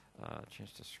let's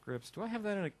change to scripts. Do I have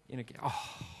that in a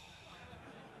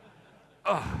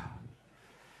oh,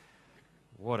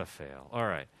 what a fail. All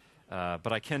right,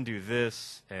 but I can do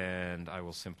this, and I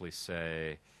will simply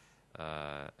say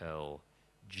LG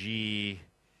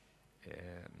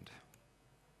and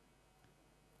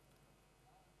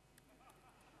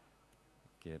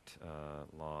get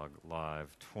log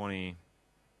live 20.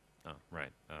 Oh,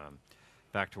 right.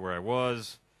 Back to where I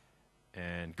was.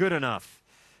 And good enough.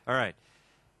 All right.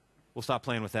 We'll stop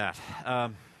playing with that.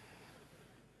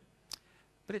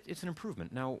 But it's an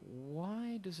improvement. Now,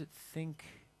 why does it think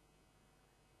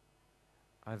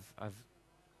I've...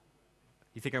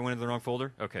 You think I went into the wrong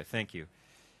folder? Okay, thank you.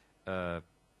 I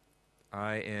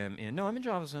am in... No, I'm in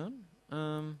JavaZone.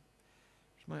 There's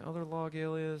my other log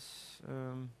alias.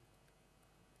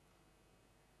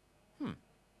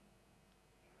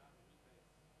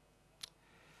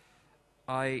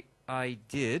 I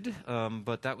did,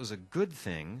 but that was a good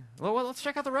thing. Well, let's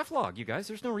check out the ref log, you guys.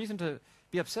 There's no reason to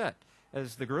be upset.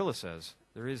 As the gorilla says,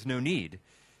 there is no need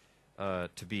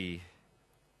to be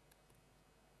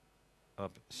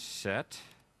upset.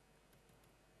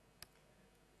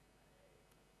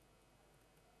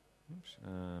 Oops,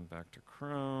 back to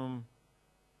Chrome.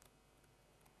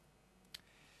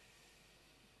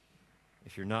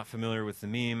 If you're not familiar with the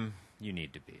meme, you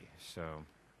need to be. So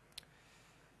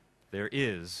there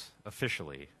is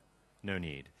officially no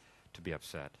need to be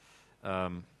upset.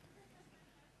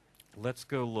 Let's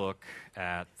go look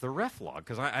at the ref log,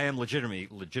 because I am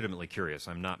legitimately curious.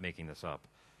 I'm not making this up,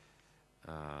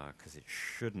 because it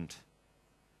shouldn't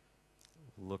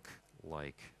look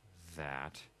like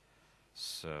that.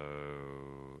 So,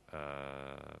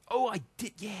 oh, I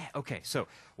did, yeah. Okay, so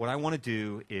what I want to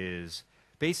do is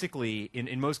basically,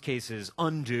 in most cases,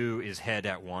 undo is head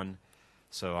at 1.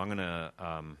 So I'm going to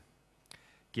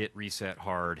get reset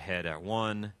hard head at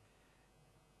 1,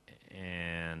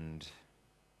 and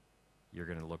you're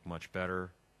going to look much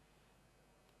better.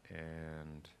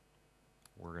 And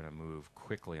we're going to move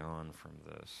quickly on from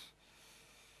this.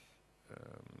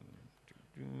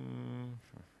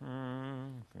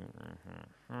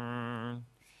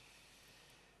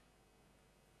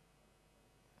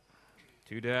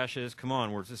 Two dashes. Come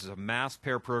on, this is a mass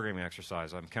pair programming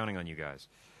exercise. I'm counting on you guys.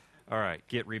 All right,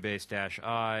 get rebase dash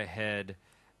I, head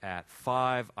at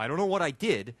 5. I don't know what I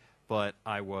did, but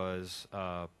I was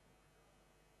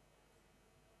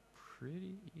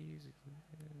pretty easy.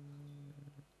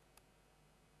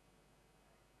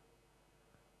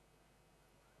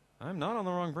 I'm not on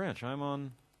the wrong branch. I'm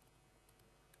on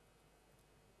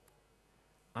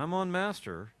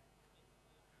master.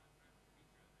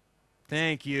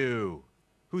 Thank you.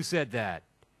 Who said that?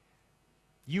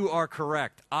 You are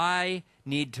correct. I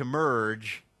need to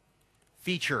merge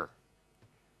feature.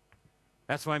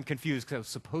 That's why I'm confused, because it was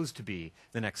supposed to be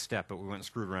the next step, but we went and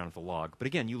screwed around with the log. But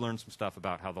again, you learned some stuff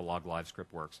about how the log live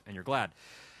script works, and you're glad.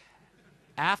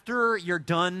 After you're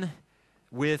done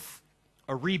with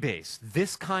a rebase,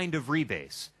 this kind of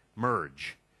rebase,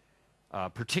 merge,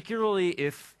 particularly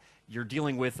if you're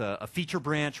dealing with a feature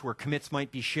branch where commits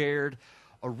might be shared,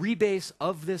 a rebase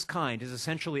of this kind is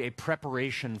essentially a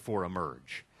preparation for a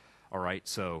merge. All right,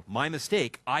 so my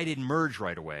mistake, I didn't merge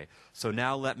right away. So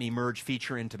now let me merge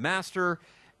feature into master.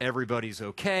 Everybody's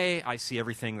okay. I see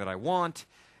everything that I want.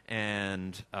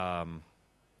 And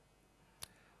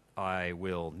I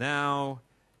will now,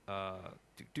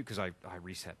 because I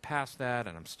reset past that,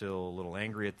 and I'm still a little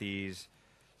angry at these.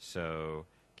 So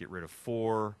get rid of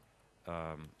 4,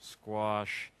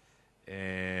 squash,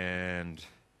 and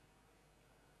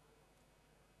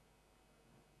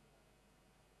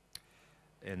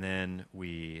then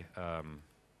we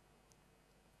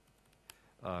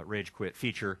rage quit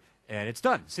feature, and it's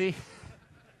done. See?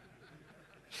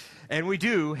 And we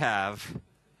do have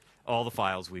all the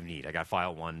files we need. I got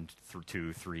file 1 through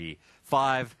 2, 3,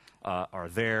 5 are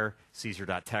there.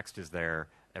 Caesar.txt is there.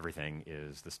 Everything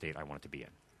is the state I want it to be in.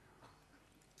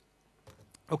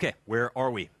 Okay, where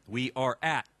are we? We are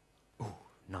at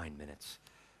 9 minutes.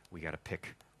 We got to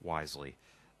pick wisely.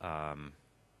 I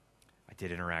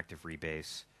did interactive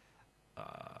rebase.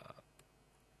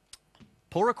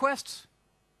 Pull requests?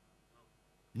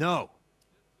 No.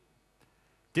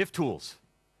 Diff tools.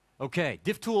 Okay,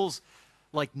 diff tools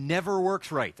like never works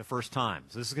right the first time.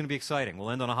 So this is going to be exciting. We'll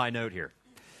end on a high note here.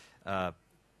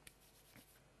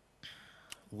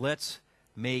 Let's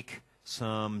make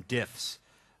some diffs.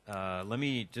 Let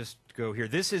me just go here.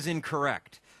 This is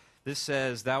incorrect. This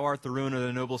says, "Thou art the ruin of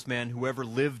the noblest man who ever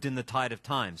lived in the tide of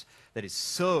times." That is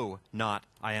so not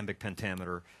iambic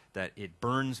pentameter that it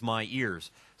burns my ears.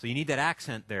 So you need that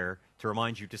accent there to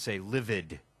remind you to say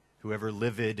livid, whoever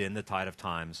lived in the tide of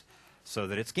times, so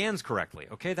that it scans correctly.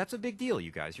 Okay, that's a big deal, you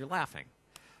guys. You're laughing.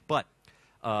 But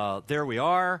there we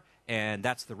are, and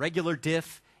that's the regular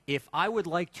diff. If I would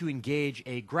like to engage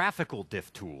a graphical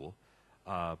diff tool,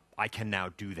 I can now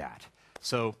do that.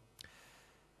 So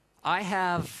I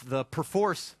have the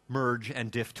Perforce merge and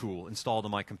diff tool installed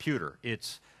on my computer.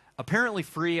 It's apparently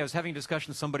free. I was having a discussion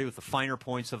with somebody with the finer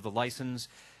points of the license,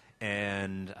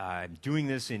 and I'm doing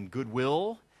this in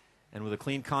goodwill and with a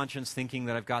clean conscience, thinking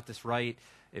that I've got this right.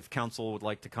 If counsel would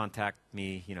like to contact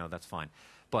me, you know, that's fine.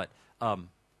 But I've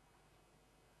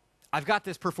got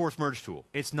this Perforce merge tool.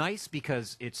 It's nice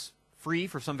because it's free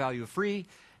for some value of free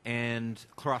and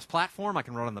cross-platform. I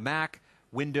can run on the Mac,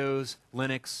 Windows,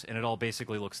 Linux, and it all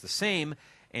basically looks the same,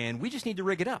 and we just need to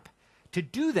rig it up. To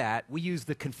do that, we use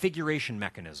the configuration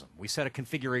mechanism. We set a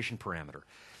configuration parameter.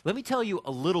 Let me tell you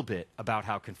a little bit about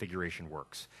how configuration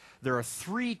works. There are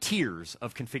 3 tiers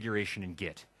of configuration in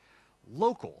Git.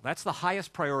 Local, that's the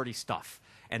highest priority stuff,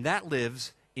 and that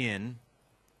lives in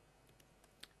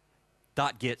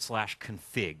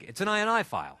 .git/config. It's an INI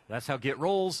file. That's how Git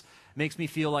rolls. Makes me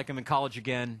feel like I'm in college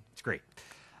again. It's great.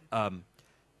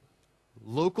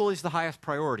 Local is the highest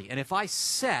priority, and if I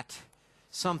set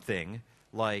something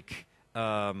like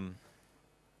that,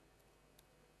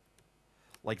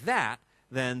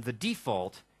 then the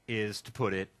default is to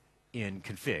put it in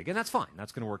config, and that's fine.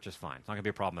 That's going to work just fine. It's not going to be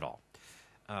a problem at all.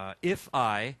 If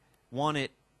I want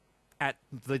it at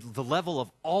the level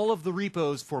of all of the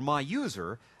repos for my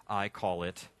user, I call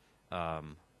it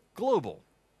global.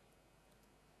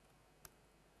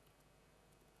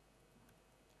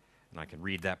 And I can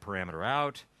read that parameter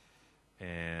out,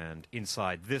 and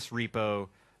inside this repo,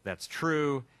 that's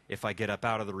true. If I get up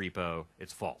out of the repo,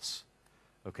 it's false.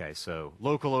 Okay, so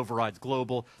local overrides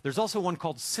global. There's also one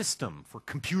called system for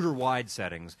computer-wide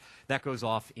settings. That goes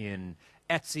off in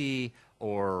Etsy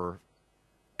or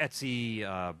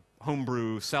Etsy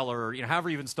Homebrew, Cellar, you know, however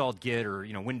you've installed Git or,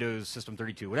 you know, Windows System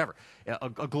 32, whatever. A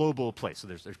global place. So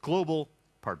there's global,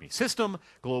 pardon me, system,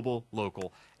 global,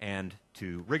 local. And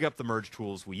to rig up the merge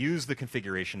tools, we use the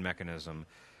configuration mechanism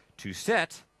to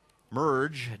set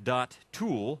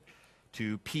merge.tool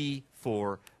to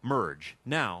P4 merge.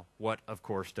 Now, what, of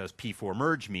course, does P4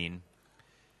 merge mean?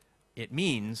 It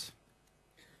means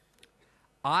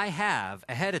I have,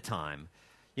 ahead of time,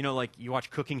 you know, like you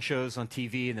watch cooking shows on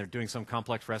TV and they're doing some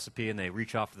complex recipe and they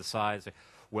reach off to the side and say,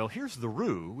 well, here's the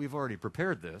roux. We've already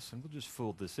prepared this, and we'll just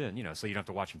fold this in, you know, so you don't have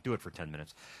to watch them do it for 10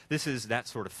 minutes. This is that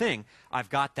sort of thing. I've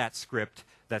got that script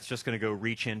that's just going to go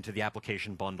reach into the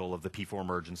application bundle of the P4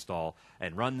 merge install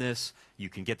and run this. You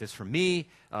can get this from me.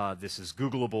 This is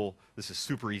Googleable. This is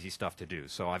super easy stuff to do.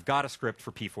 So I've got a script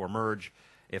for P4 merge.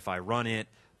 If I run it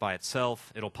by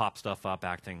itself, it'll pop stuff up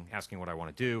asking what I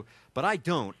want to do. But I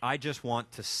don't. I just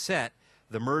want to set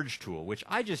the merge tool, which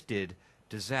I just did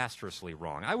disastrously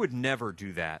wrong. I would never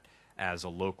do that as a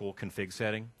local config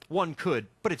setting. One could,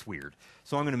 but it's weird.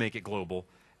 So I'm going to make it global,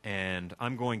 and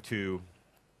I'm going to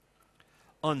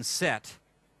unset.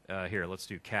 Here, let's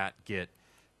do cat git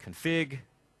config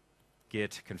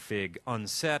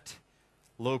unset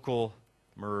local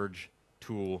merge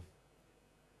tool.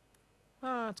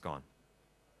 It's gone.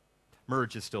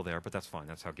 Merge is still there, but that's fine.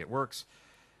 That's how Git works.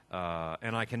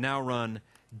 And I can now run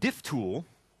diff tool,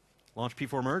 launch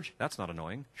P4 merge. That's not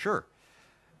annoying. Sure.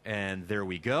 And there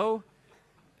we go.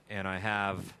 And I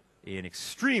have in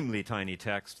extremely tiny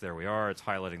text, there we are, it's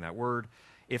highlighting that word.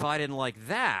 If I didn't like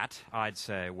that, I'd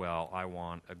say, well, I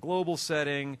want a global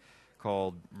setting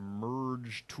called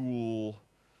merge tool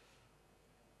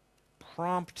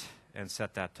prompt and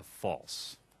set that to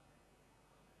false.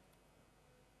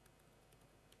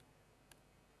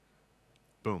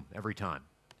 Boom, every time.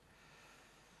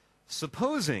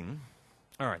 Supposing,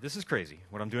 all right, this is crazy.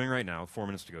 What I'm doing right now, 4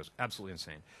 minutes to go, is absolutely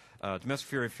insane. Domestic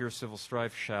fury, fierce civil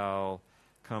strife shall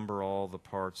cumber all the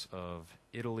parts of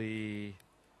Italy.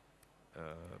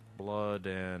 Blood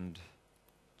and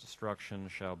destruction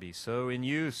shall be so in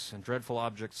use, and dreadful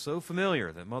objects so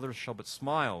familiar that mothers shall but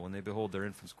smile when they behold their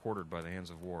infants quartered by the hands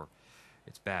of war.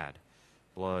 It's bad.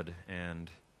 Blood and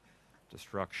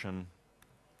destruction.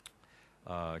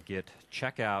 Git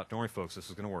checkout. Don't worry, folks, this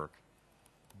is going to work.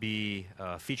 B,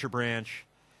 feature branch.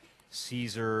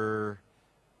 Caesar.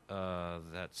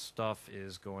 That stuff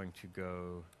is going to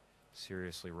go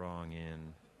seriously wrong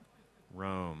in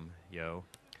Rome, yo.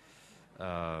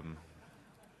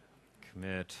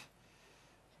 Commit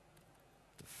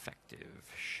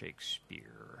defective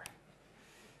Shakespeare.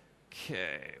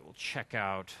 Okay, we'll check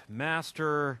out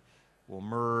master. We'll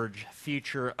merge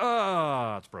feature.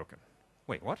 It's broken.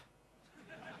 Wait, what?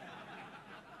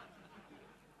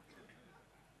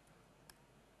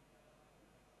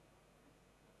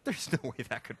 There's no way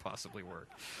that could possibly work.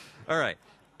 All right.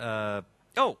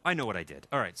 Oh, I know what I did.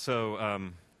 All right,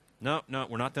 so no,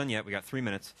 we're not done yet. We got 3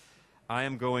 minutes. I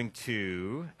am going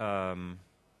to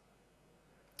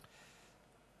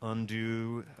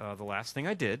undo the last thing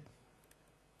I did.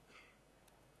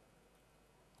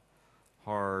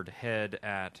 Hard head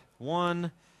at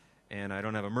 1, and I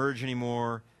don't have a merge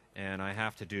anymore, and I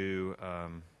have to do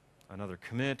another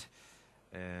commit,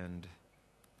 and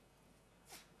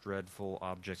dreadful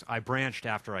objects. I branched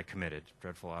after I committed.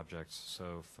 Dreadful objects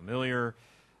so familiar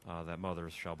that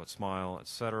mothers shall but smile,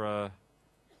 etc.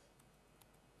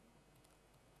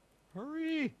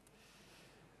 Hurry!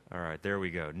 All right, there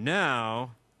we go.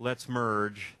 Now, let's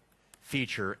merge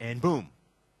feature, and boom.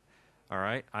 All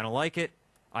right, I don't like it.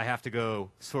 I have to go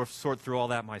sort through all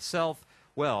that myself.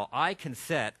 Well, I can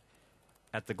set,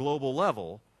 at the global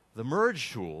level, the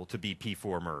merge tool to be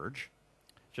P4 merge,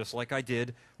 just like I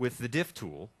did with the diff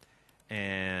tool.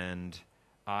 And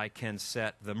I can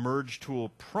set the merge tool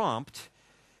prompt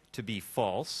to be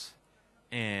false.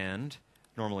 And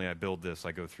normally I build this,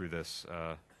 I go through this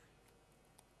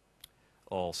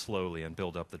all slowly and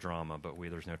build up the drama, but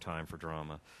there's no time for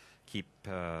drama. Keep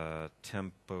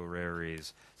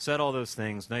temporaries. Set all those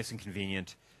things, nice and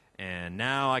convenient. And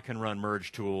now I can run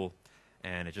merge tool,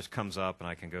 and it just comes up, and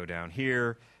I can go down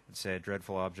here and say,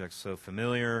 dreadful objects so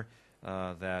familiar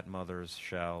that mothers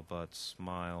shall but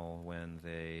smile when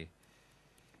they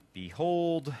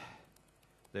behold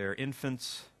their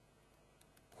infants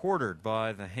quartered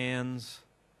by the hands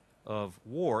of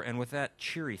war. And with that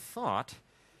cheery thought,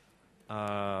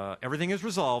 everything is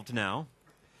resolved now.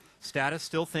 Status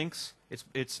still thinks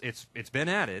it's been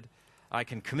added. I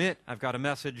can commit. I've got a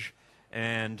message,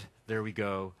 and there we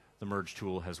go. The merge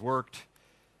tool has worked,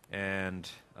 and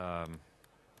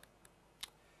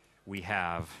we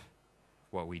have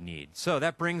what we need. So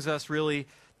that brings us really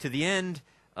to the end.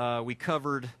 We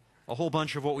covered a whole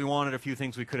bunch of what we wanted, a few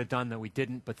things we could have done that we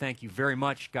didn't, but thank you very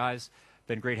much, guys.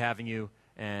 Been great having you,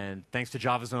 and thanks to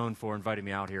JavaZone for inviting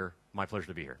me out here. My pleasure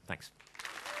to be here. Thanks.